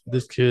wraps. But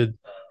this kid,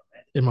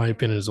 in my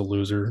opinion, is a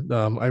loser.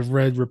 I've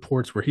read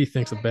reports where he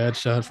thinks a bad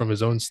shot from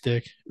his own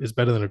stick is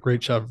better than a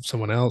great shot from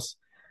someone else.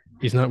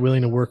 He's not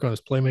willing to work on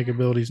his playmaking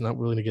abilities, not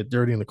willing to get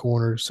dirty in the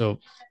corner. So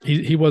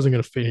he wasn't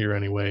going to fit here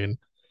anyway. And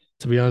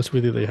to be honest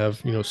with you, they have,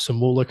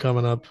 Samula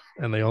coming up,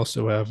 and they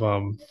also have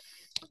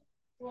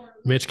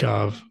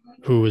Michkov,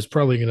 who is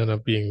probably going to end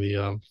up being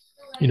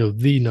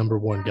the number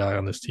 1 guy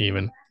on this team.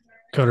 And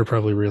Cutter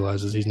probably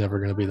realizes he's never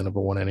going to be the number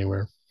 1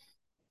 anywhere.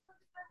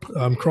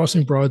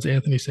 Crossing Broad's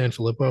Anthony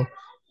Sanfilippo.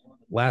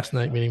 last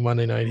night, meaning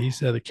Monday night, he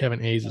said that Kevin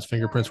Hayes'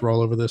 fingerprints were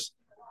all over this.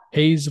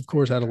 Hayes, of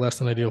course, had a less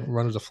than ideal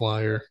run as a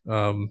Flyer.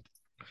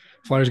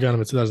 Flyers got him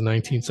in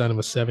 2019, signed him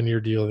a 7-year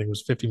deal. I think it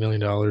was $50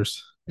 million.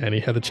 And he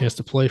had the chance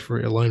to play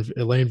for Alain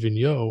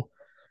Vigneault,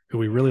 who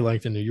we really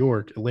liked in New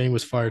York. Alain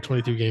was fired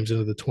 22 games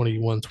into the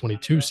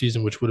 21-22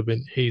 season, which would have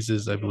been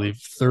Hayes' I believe,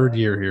 third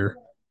year here.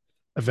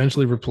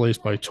 Eventually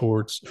replaced by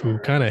Torts, who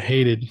kind of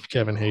hated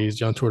Kevin Hayes,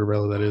 John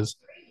Tortorella, that is.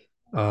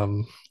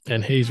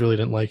 And Hayes really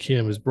didn't like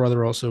him. His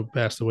brother also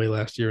passed away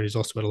last year, and he's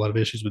also had a lot of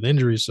issues with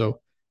injuries. So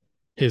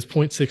his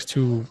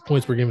 .62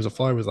 points per game as a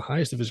Flyer was the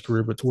highest of his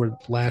career, but toward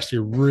last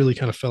year really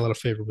kind of fell out of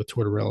favor with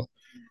Tortorella,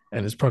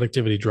 and his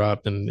productivity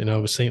dropped.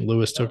 And St.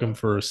 Louis took him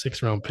for a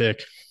 6th-round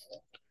pick.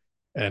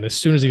 And as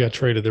soon as he got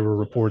traded, there were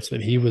reports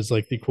that he was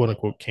like the quote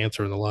unquote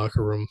cancer in the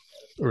locker room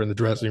or in the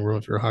dressing room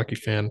if you're a hockey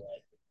fan.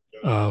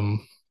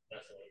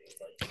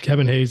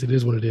 Kevin Hayes, it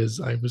is what it is.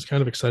 I was kind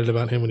of excited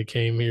about him when he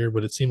came here,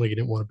 but it seemed like he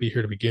didn't want to be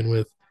here to begin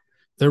with.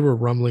 There were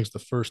rumblings the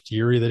first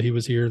year that he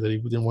was here that he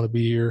didn't want to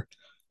be here.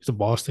 He's a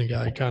Boston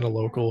guy, kind of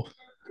local.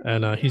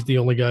 And he's the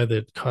only guy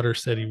that Cutter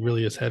said he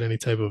really has had any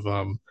type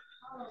of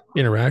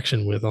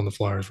interaction with on the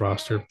Flyers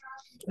roster.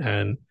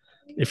 And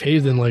if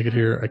Hayes didn't like it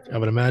here, I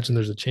would imagine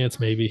there's a chance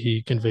maybe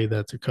he conveyed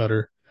that to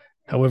Cutter.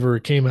 However,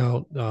 it came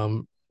out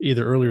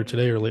either earlier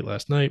today or late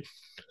last night.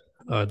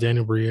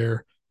 Daniel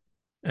Briere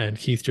and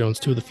Keith Jones,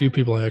 two of the few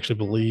people I actually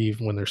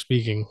believe when they're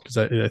speaking, because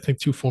I think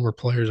two former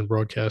players and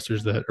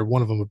broadcasters or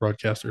one of them a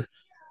broadcaster,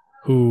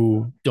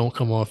 who don't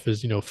come off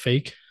as,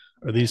 fake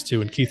are these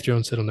two. And Keith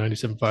Jones said on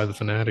 97.5 The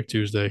Fanatic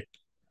Tuesday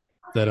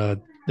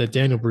that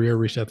Daniel Briere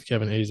reached out to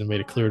Kevin Hayes and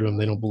made it clear to him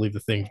they don't believe the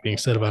things being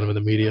said about him in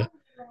the media.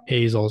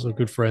 Hayes also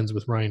good friends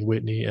with Ryan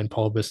Whitney and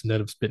Paul Bissonnette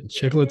of Spit and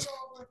Chicklets.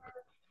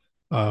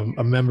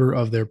 A member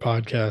of their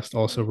podcast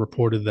also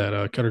reported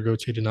that Cutter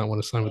Gauthier did not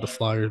want to sign with the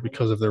Flyers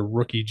because of their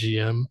rookie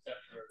GM,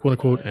 quote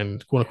unquote,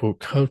 and quote unquote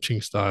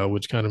coaching style,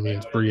 which kind of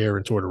means Briere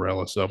and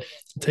Tortorella. So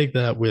take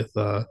that with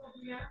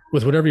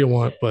whatever you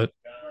want. But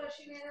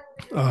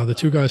the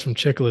two guys from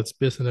Chicklets,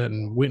 Bissonnette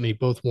and Whitney,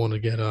 both want to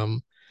get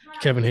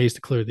Kevin Hayes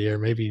to clear the air.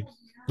 Maybe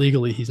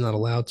legally he's not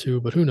allowed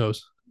to, but who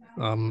knows?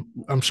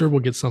 I'm sure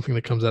we'll get something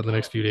that comes out in the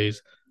next few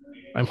days.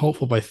 I'm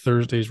hopeful by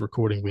Thursday's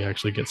recording we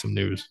actually get some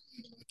news.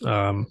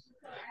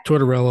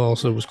 Tortorella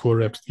also was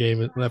quoted after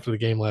the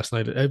game last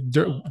night.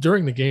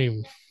 During the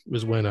game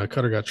was when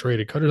Cutter got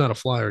traded. Cutter's not a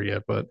Flyer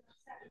yet, but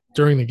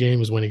during the game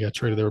was when he got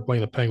traded. They were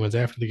playing the Penguins.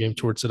 After the game,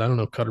 Tort said, "I don't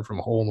know Cutter from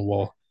a hole in the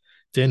wall."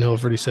 Dan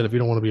Hilferty said, "If you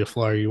don't want to be a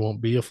Flyer, you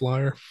won't be a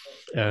Flyer."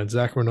 And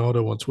Zach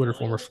Ronaldo on Twitter,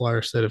 former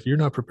Flyer, said, "If you're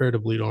not prepared to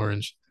bleed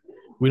orange,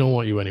 we don't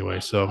want you anyway."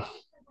 So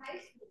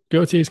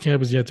Gauthier's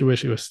camp is yet to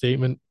issue a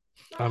statement.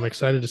 I'm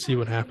excited to see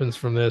what happens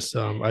from this.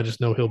 I just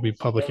know he'll be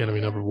public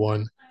enemy number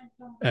one.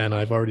 And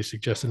I've already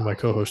suggested to my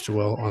co-host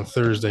Joel on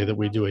Thursday that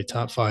we do a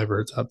top 5 or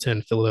a top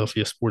 10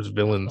 Philadelphia sports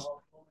villains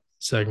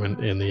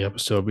segment in the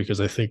episode,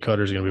 because I think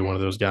Cutter's going to be one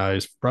of those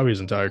guys probably his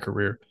entire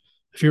career.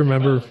 If you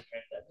remember,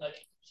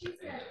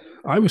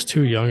 I was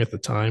too young at the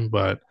time,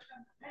 but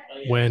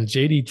when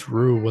JD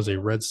Drew was a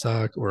Red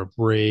Sox or a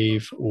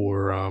Brave,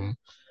 or I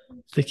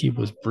think he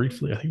was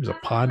a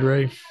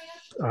Padre.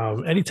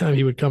 Anytime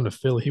he would come to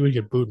Philly, he would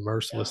get booed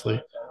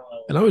mercilessly.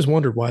 And I always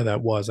wondered why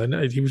that was. I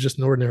know he was just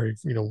an ordinary,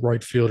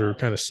 right fielder who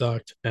kind of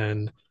sucked.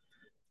 And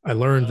I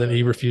learned that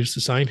he refused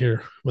to sign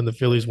here when the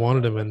Phillies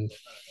wanted him. And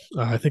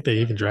I think they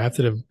even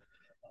drafted him.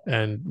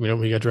 And,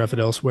 he got drafted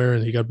elsewhere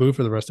and he got booed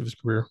for the rest of his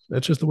career.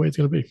 That's just the way it's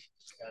going to be.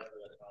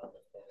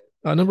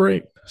 Number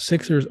 8,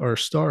 Sixers are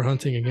star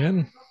hunting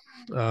again.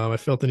 I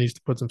felt the need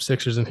to put some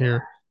Sixers in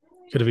here.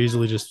 Could have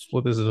easily just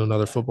split this into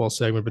another football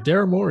segment. But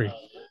Daryl Morey,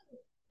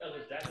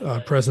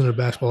 president of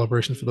basketball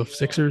operations for the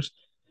Sixers,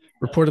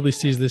 reportedly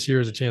sees this year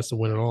as a chance to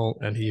win it all,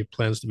 and he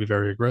plans to be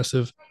very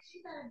aggressive.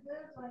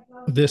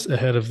 This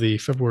ahead of the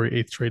February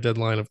 8th trade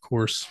deadline, of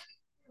course,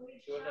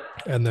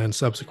 and then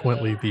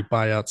subsequently the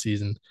buyout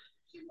season.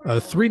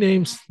 3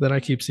 names that I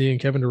keep seeing: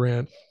 Kevin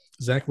Durant,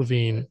 Zach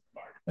LaVine,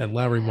 and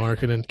Lauri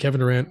Markkanen. Kevin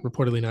Durant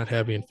reportedly not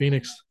happy in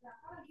Phoenix.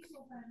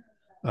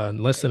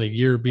 Less than a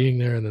year being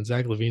there, and then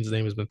Zach LaVine's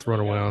name has been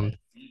thrown around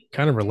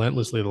kind of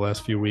relentlessly the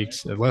last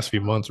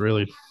few months,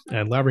 really.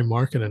 And Lauri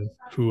Markkanen,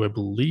 who I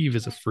believe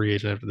is a free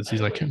agent after the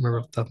season, I can't remember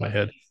off the top of my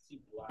head,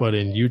 but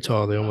in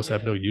Utah, they almost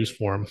have no use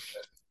for him.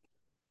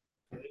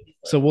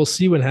 So we'll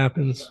see what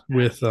happens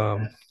with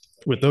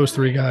those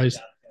 3 guys.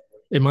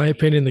 In my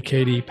opinion, the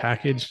KD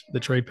package, the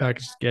trade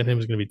package to get him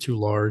is going to be too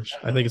large.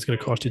 I think it's going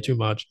to cost you too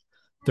much.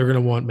 They're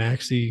going to want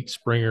Maxey,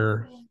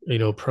 Springer,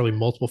 probably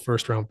multiple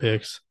first-round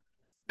picks,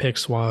 pick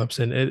swaps,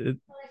 and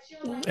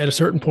at a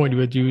certain point,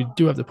 you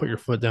do have to put your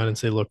foot down and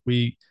say, look,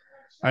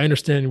 I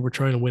understand we're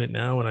trying to win it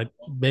now, and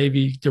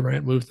maybe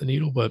Durant moves the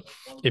needle, but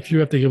if you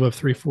have to give up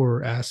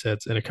 3-4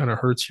 assets and it kind of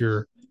hurts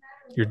your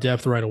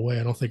depth right away,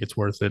 I don't think it's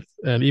worth it.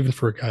 And even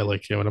for a guy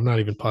like him, and I'm not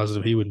even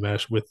positive he would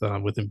mesh with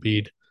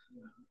Embiid,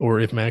 or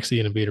if Maxey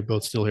and Embiid are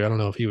both still here, I don't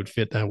know if he would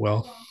fit that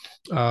well.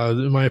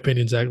 In my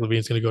opinion, Zach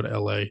LaVine's going to go to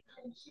LA.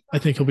 I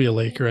think he'll be a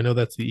Laker. I know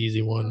that's the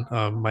easy one.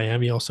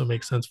 Miami also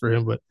makes sense for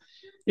him, but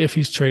if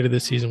he's traded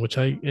this season, which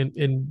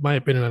in my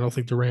opinion, I don't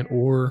think Durant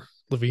or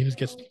Levine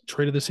gets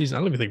traded this season. I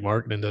don't even think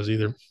Markkinen does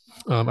either.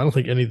 I don't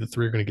think any of the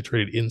three are going to get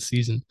traded in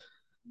season,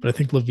 but I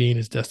think Levine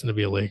is destined to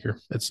be a Laker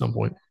at some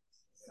point.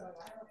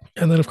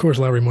 And then, of course,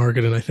 Larry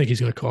Markkinen, I think he's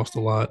going to cost a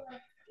lot.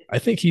 I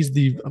think he's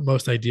the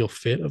most ideal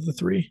fit of the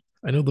three.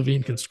 I know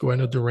Levine can score. I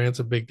know Durant's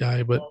a big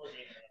guy, but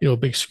a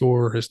big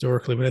scorer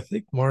historically. But I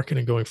think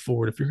Markkinen going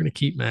forward, if you're going to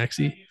keep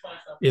Maxey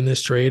in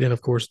this trade, and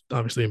of course,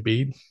 obviously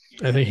Embiid,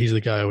 I think he's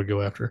the guy I would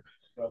go after.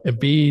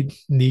 Embiid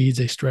needs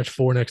a stretch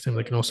four next to him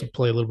that can also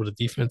play a little bit of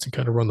defense and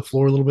kind of run the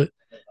floor a little bit.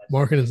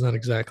 Markkinen's not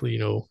exactly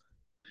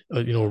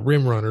a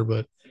rim runner,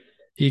 but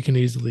he can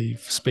easily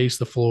space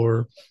the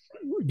floor,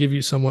 give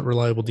you somewhat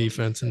reliable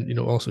defense, and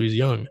also he's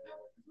young.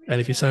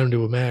 And if you sign him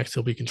to a max,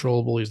 he'll be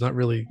controllable. He's not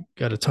really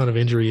got a ton of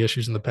injury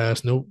issues in the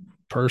past, no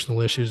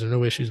personal issues or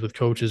no issues with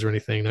coaches or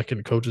anything, not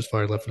getting coaches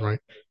fired left and right.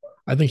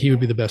 I think he would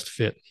be the best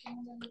fit.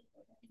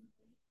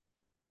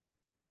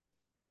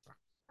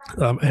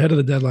 Ahead of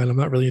the deadline, I'm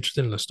not really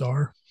interested in a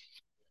star.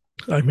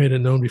 I've made it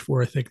known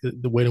before. I think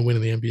that the way to win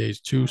in the NBA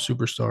is two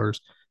superstars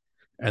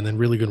and then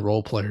really good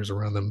role players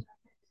around them.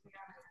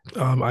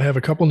 I have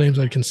a couple names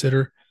I'd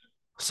consider,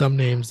 some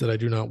names that I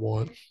do not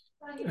want,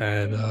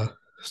 and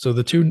so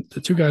the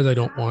two guys I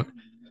don't want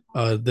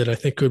that I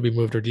think could be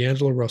moved are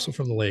D'Angelo Russell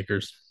from the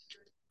Lakers.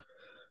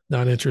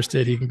 Not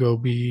interested. He can go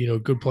be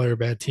good player,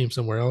 bad team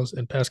somewhere else,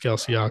 and Pascal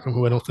Siakam,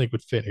 who I don't think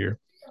would fit here.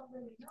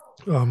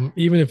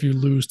 Even if you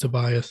lose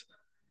Tobias,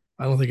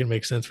 I don't think it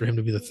makes sense for him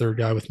to be the third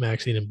guy with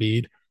Maxey and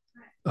Embiid.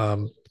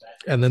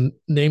 And then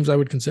names I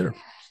would consider.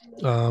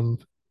 Um,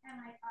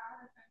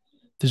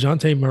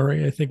 DeJounte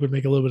Murray, I think, would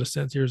make a little bit of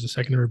sense here as a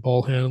secondary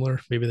ball handler,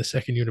 maybe the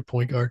second unit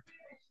point guard.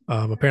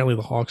 Apparently,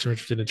 the Hawks are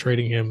interested in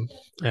trading him,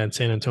 and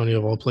San Antonio,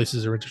 of all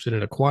places, are interested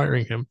in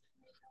acquiring him.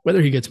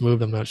 Whether he gets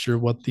moved, I'm not sure.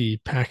 What the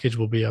package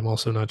will be, I'm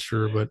also not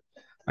sure, but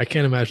I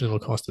can't imagine it'll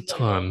cost a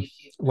ton.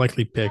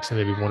 Likely picks and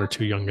maybe one or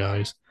two young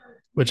guys,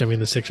 which I mean,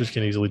 the Sixers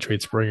can easily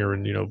trade Springer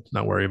and,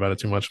 not worry about it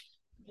too much.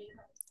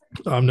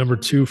 Number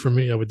two for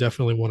me, I would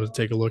definitely want to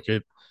take a look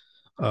at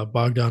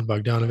Bogdan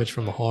Bogdanovic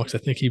from the Hawks. I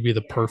think he'd be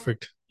the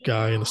perfect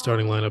guy in the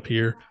starting lineup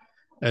here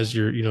as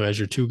your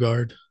two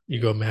guard. You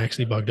go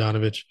Maxey,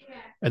 Bogdanovic,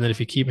 and then if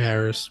you keep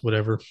Harris,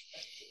 whatever,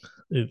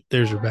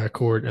 there's your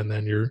backcourt, and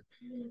then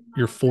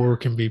your four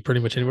can be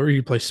pretty much anywhere.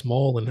 You play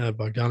small and have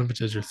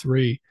Bogdanovic as your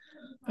three,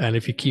 and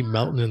if you keep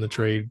Melton in the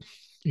trade,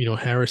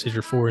 Harris is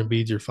your four and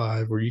Embiid's your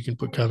five, or you can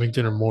put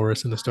Covington or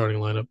Morris in the starting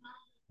lineup.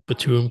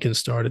 Batum can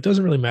start. It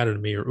doesn't really matter to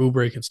me, or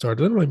Oubre can start.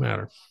 It doesn't really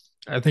matter.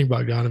 I think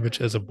Bogdanovic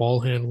as a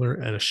ball handler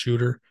and a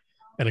shooter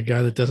and a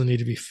guy that doesn't need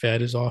to be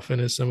fed as often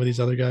as some of these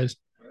other guys,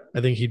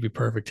 I think he'd be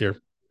perfect here.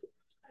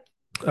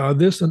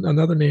 This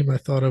another name I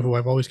thought of who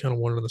I've always kind of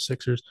wanted on the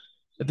Sixers.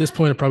 At this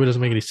point, it probably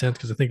doesn't make any sense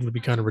because I think it would be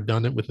kind of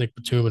redundant with Nick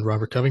Batum and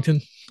Robert Covington,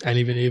 and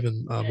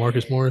even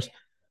Marcus Morris.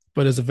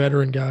 But as a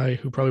veteran guy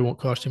who probably won't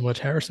cost you much,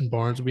 Harrison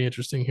Barnes would be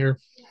interesting here.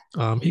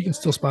 He can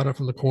still spot up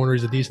from the corner.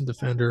 He's a decent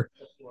defender.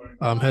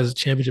 Has a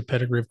championship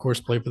pedigree, of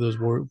course. Played for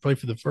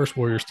the first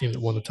Warriors team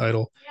that won the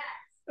title,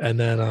 and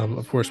then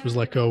of course was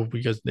let go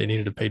because they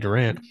needed to pay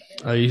Durant.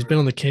 He's been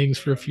on the Kings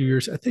for a few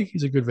years. I think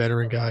he's a good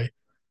veteran guy.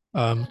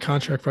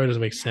 Contract probably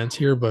doesn't make sense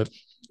here, but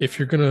if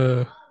you're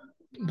gonna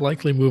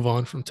likely move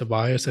on from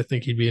Tobias, I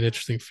think he'd be an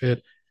interesting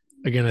fit.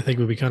 Again, I think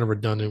it would be kind of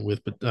redundant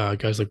with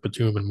guys like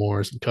Batum and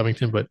Morris and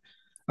Covington, but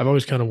I've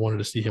always kind of wanted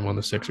to see him on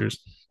the Sixers.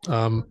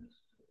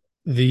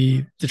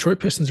 The Detroit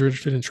Pistons are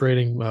interested in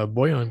trading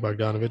Bojan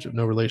Bogdanovic,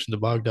 no relation to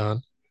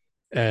Bogdan,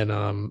 and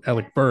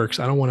Alec Burks.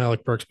 I don't want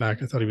Alec Burks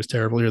back. I thought he was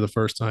terrible here the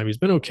first time. He's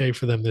been okay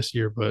for them this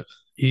year, but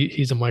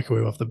he's a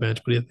microwave off the bench.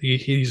 But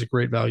he's a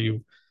great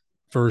value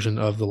version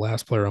of the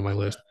last player on my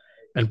list.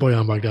 And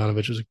Bojan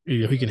Bogdanovic is,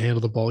 he can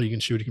handle the ball, he can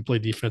shoot, he can play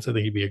defense. I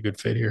think he'd be a good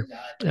fit here.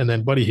 And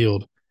then Buddy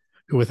Hield,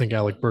 who I think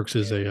Alec Burks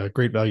is a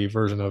great value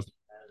version of.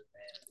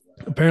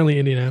 Apparently,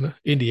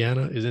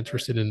 Indiana is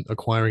interested in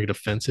acquiring a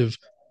defensive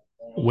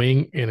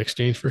wing in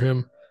exchange for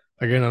him.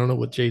 Again, I don't know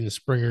what Jaden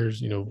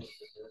Springer's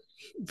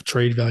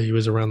trade value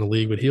is around the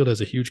league, but Hield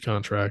has a huge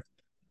contract,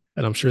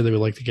 and I'm sure they would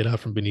like to get out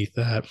from beneath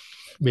that.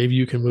 Maybe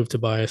you can move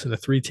Tobias in a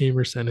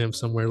three-teamer, send him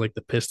somewhere like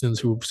the Pistons,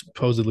 who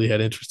supposedly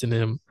had interest in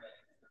him.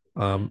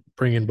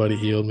 Bring in Buddy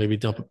Hield, maybe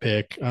dump a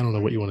pick. I don't know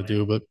what you want to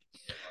do, but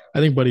I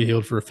think Buddy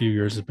Hield for a few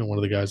years has been one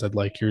of the guys I'd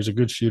like here. He's a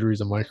good shooter.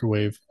 He's a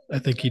microwave. I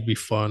think he'd be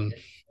fun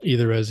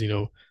either as,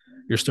 your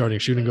starting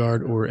shooting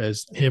guard or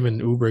as him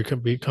and Oubre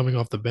could be coming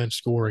off the bench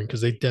scoring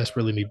because they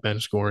desperately need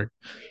bench scoring.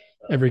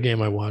 Every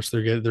game I watch,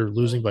 they're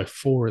losing by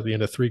 4 at the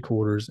end of 3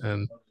 quarters,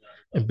 and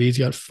Embiid's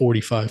got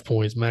 45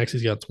 points,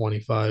 Maxey's got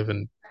 25,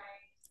 and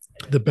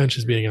the bench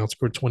is being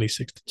outscored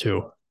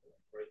 26-2. All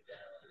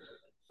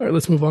right,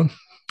 let's move on.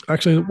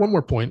 Actually, one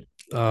more point.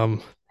 I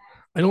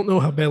don't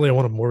know how badly I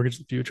want to mortgage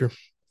the future,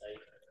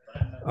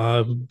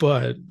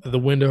 but the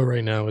window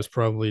right now is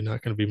probably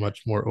not going to be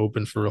much more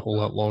open for a whole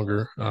lot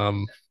longer.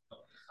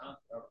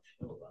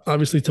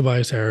 Obviously,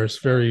 Tobias Harris,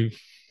 very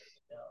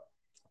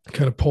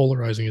kind of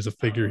polarizing as a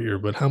figure here,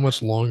 but how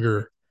much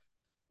longer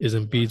is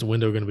Embiid's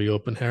window going to be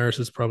open? Harris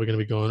is probably going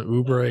to be gone.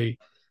 Oubre,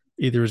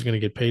 either is going to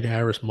get paid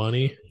Harris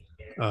money,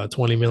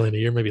 20 million a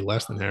year, maybe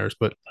less than Harris,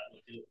 but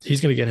he's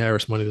going to get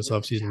Harris money this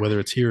offseason, whether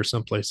it's here or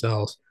someplace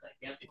else.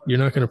 You're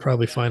not going to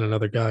probably find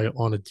another guy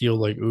on a deal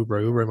like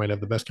Oubre. Oubre might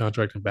have the best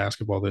contract in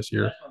basketball this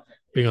year,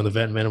 being on the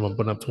vet minimum,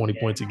 putting up 20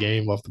 points a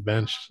game off the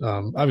bench.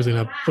 Obviously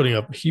not putting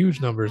up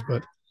huge numbers,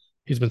 but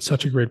he's been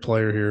such a great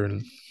player here.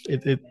 And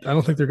I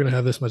don't think they're going to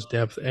have this much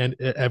depth and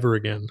ever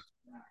again.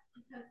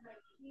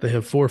 They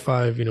have 4 or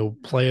 5,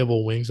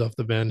 playable wings off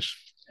the bench.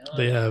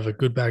 They have a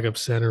good backup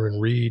center in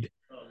Reed.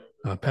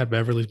 Pat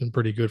Beverly's been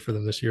pretty good for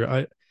them this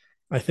year.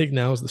 I think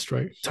now is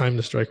the time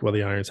to strike while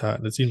the iron's hot.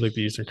 And it seems like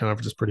the Eastern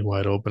Conference is pretty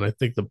wide open. I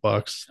think the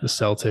Bucks, the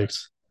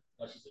Celtics,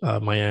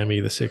 Miami,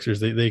 the Sixers,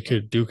 they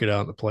could duke it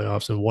out in the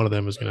playoffs, and one of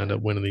them is going to end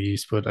up winning the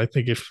East. But I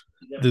think if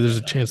there's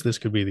a chance this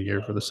could be the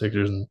year for the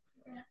Sixers, and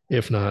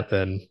if not,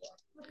 then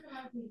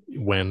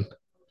when.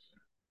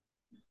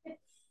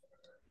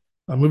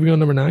 Moving on,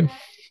 number 9,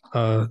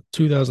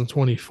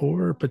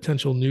 2024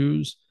 potential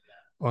news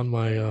on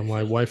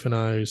my wife and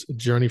I's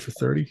journey for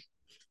 30.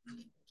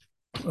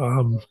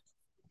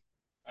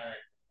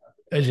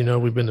 As you know,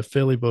 we've been to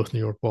Philly, both New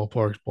York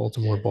ballparks,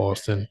 Baltimore,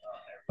 Boston,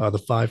 the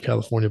 5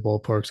 California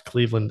ballparks,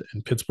 Cleveland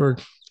and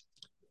Pittsburgh,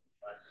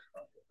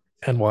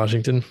 and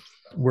Washington.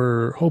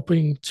 We're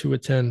hoping to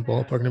attend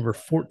ballpark number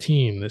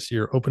 14 this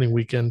year, opening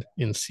weekend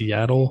in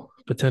Seattle,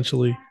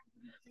 potentially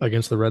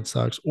against the Red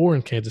Sox, or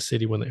in Kansas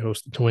City when they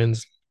host the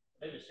Twins.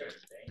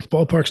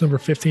 Ballparks number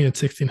 15 and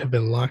 16 have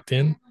been locked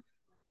in.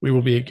 We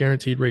will be at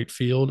Guaranteed Rate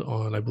Field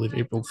on, I believe,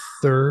 April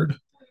 3rd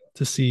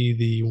to see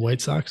the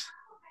White Sox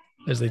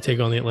as they take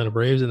on the Atlanta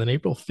Braves. And then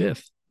April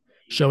 5th,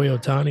 Shohei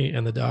Ohtani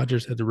and the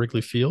Dodgers at the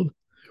Wrigley Field.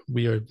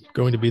 We are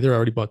going to be there. I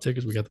already bought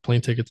tickets. We got the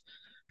plane tickets.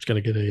 Just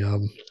going to get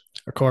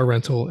a car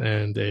rental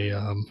and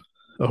a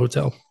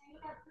hotel.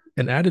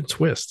 An added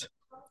twist,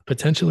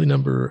 potentially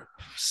number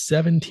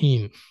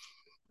 17.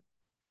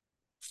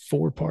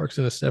 4 parks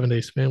in a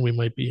 7-day span. We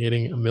might be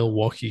hitting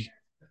Milwaukee.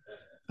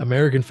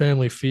 American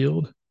Family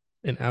Field,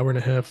 an hour and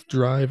a half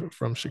drive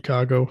from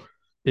Chicago.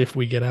 If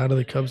we get out of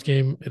the Cubs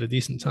game at a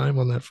decent time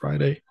on that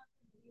Friday,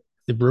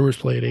 the Brewers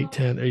play at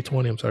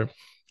 8:20. I'm sorry.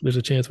 There's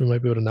a chance we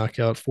might be able to knock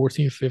out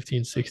 14,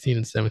 15, 16,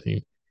 and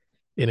 17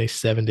 in a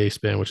 7-day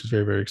span, which is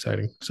very, very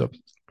exciting. So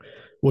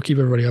we'll keep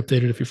everybody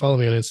updated. If you follow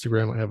me on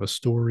Instagram, I have a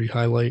story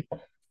highlight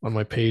on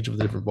my page of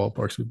the different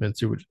ballparks we've been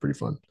to, which is pretty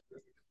fun.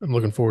 I'm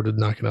looking forward to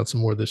knocking out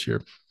some more this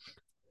year.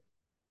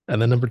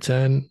 And then number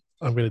 10,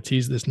 I'm going to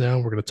tease this now.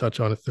 We're going to touch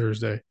on it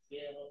Thursday.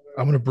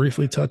 I'm going to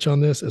briefly touch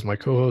on this as my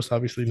co-host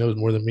obviously knows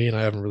more than me, and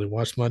I haven't really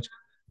watched much,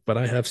 but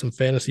I have some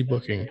fantasy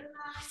booking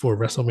for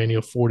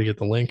WrestleMania 40 at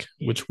the link,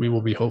 which we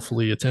will be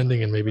hopefully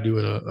attending and maybe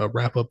doing a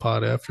wrap-up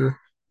pod after.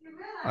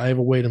 I have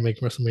a way to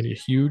make WrestleMania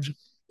huge,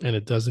 and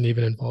it doesn't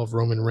even involve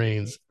Roman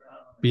Reigns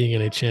being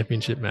in a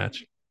championship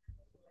match.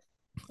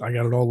 I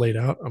got it all laid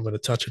out. I'm going to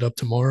touch it up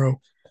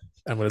tomorrow.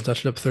 I'm going to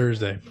touch it up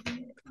Thursday.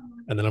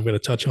 And then I'm going to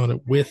touch on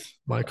it with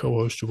my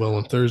co-host Joel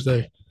on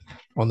Thursday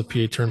on the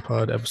PA Turn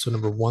Pod, episode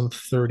number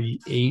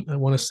 138, I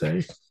want to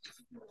say.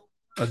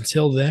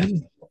 Until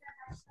then,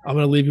 I'm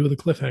going to leave you with a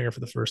cliffhanger for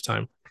the first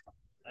time.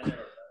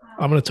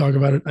 I'm going to talk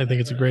about it. I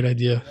think it's a great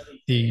idea.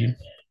 The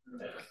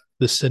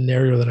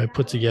scenario that I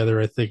put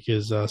together, I think,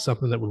 is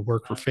something that would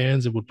work for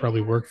fans. It would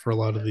probably work for a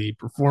lot of the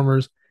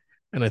performers,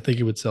 and I think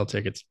it would sell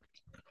tickets.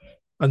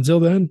 Until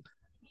then,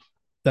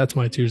 that's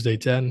my Tuesday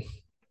 10.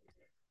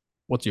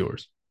 What's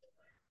yours?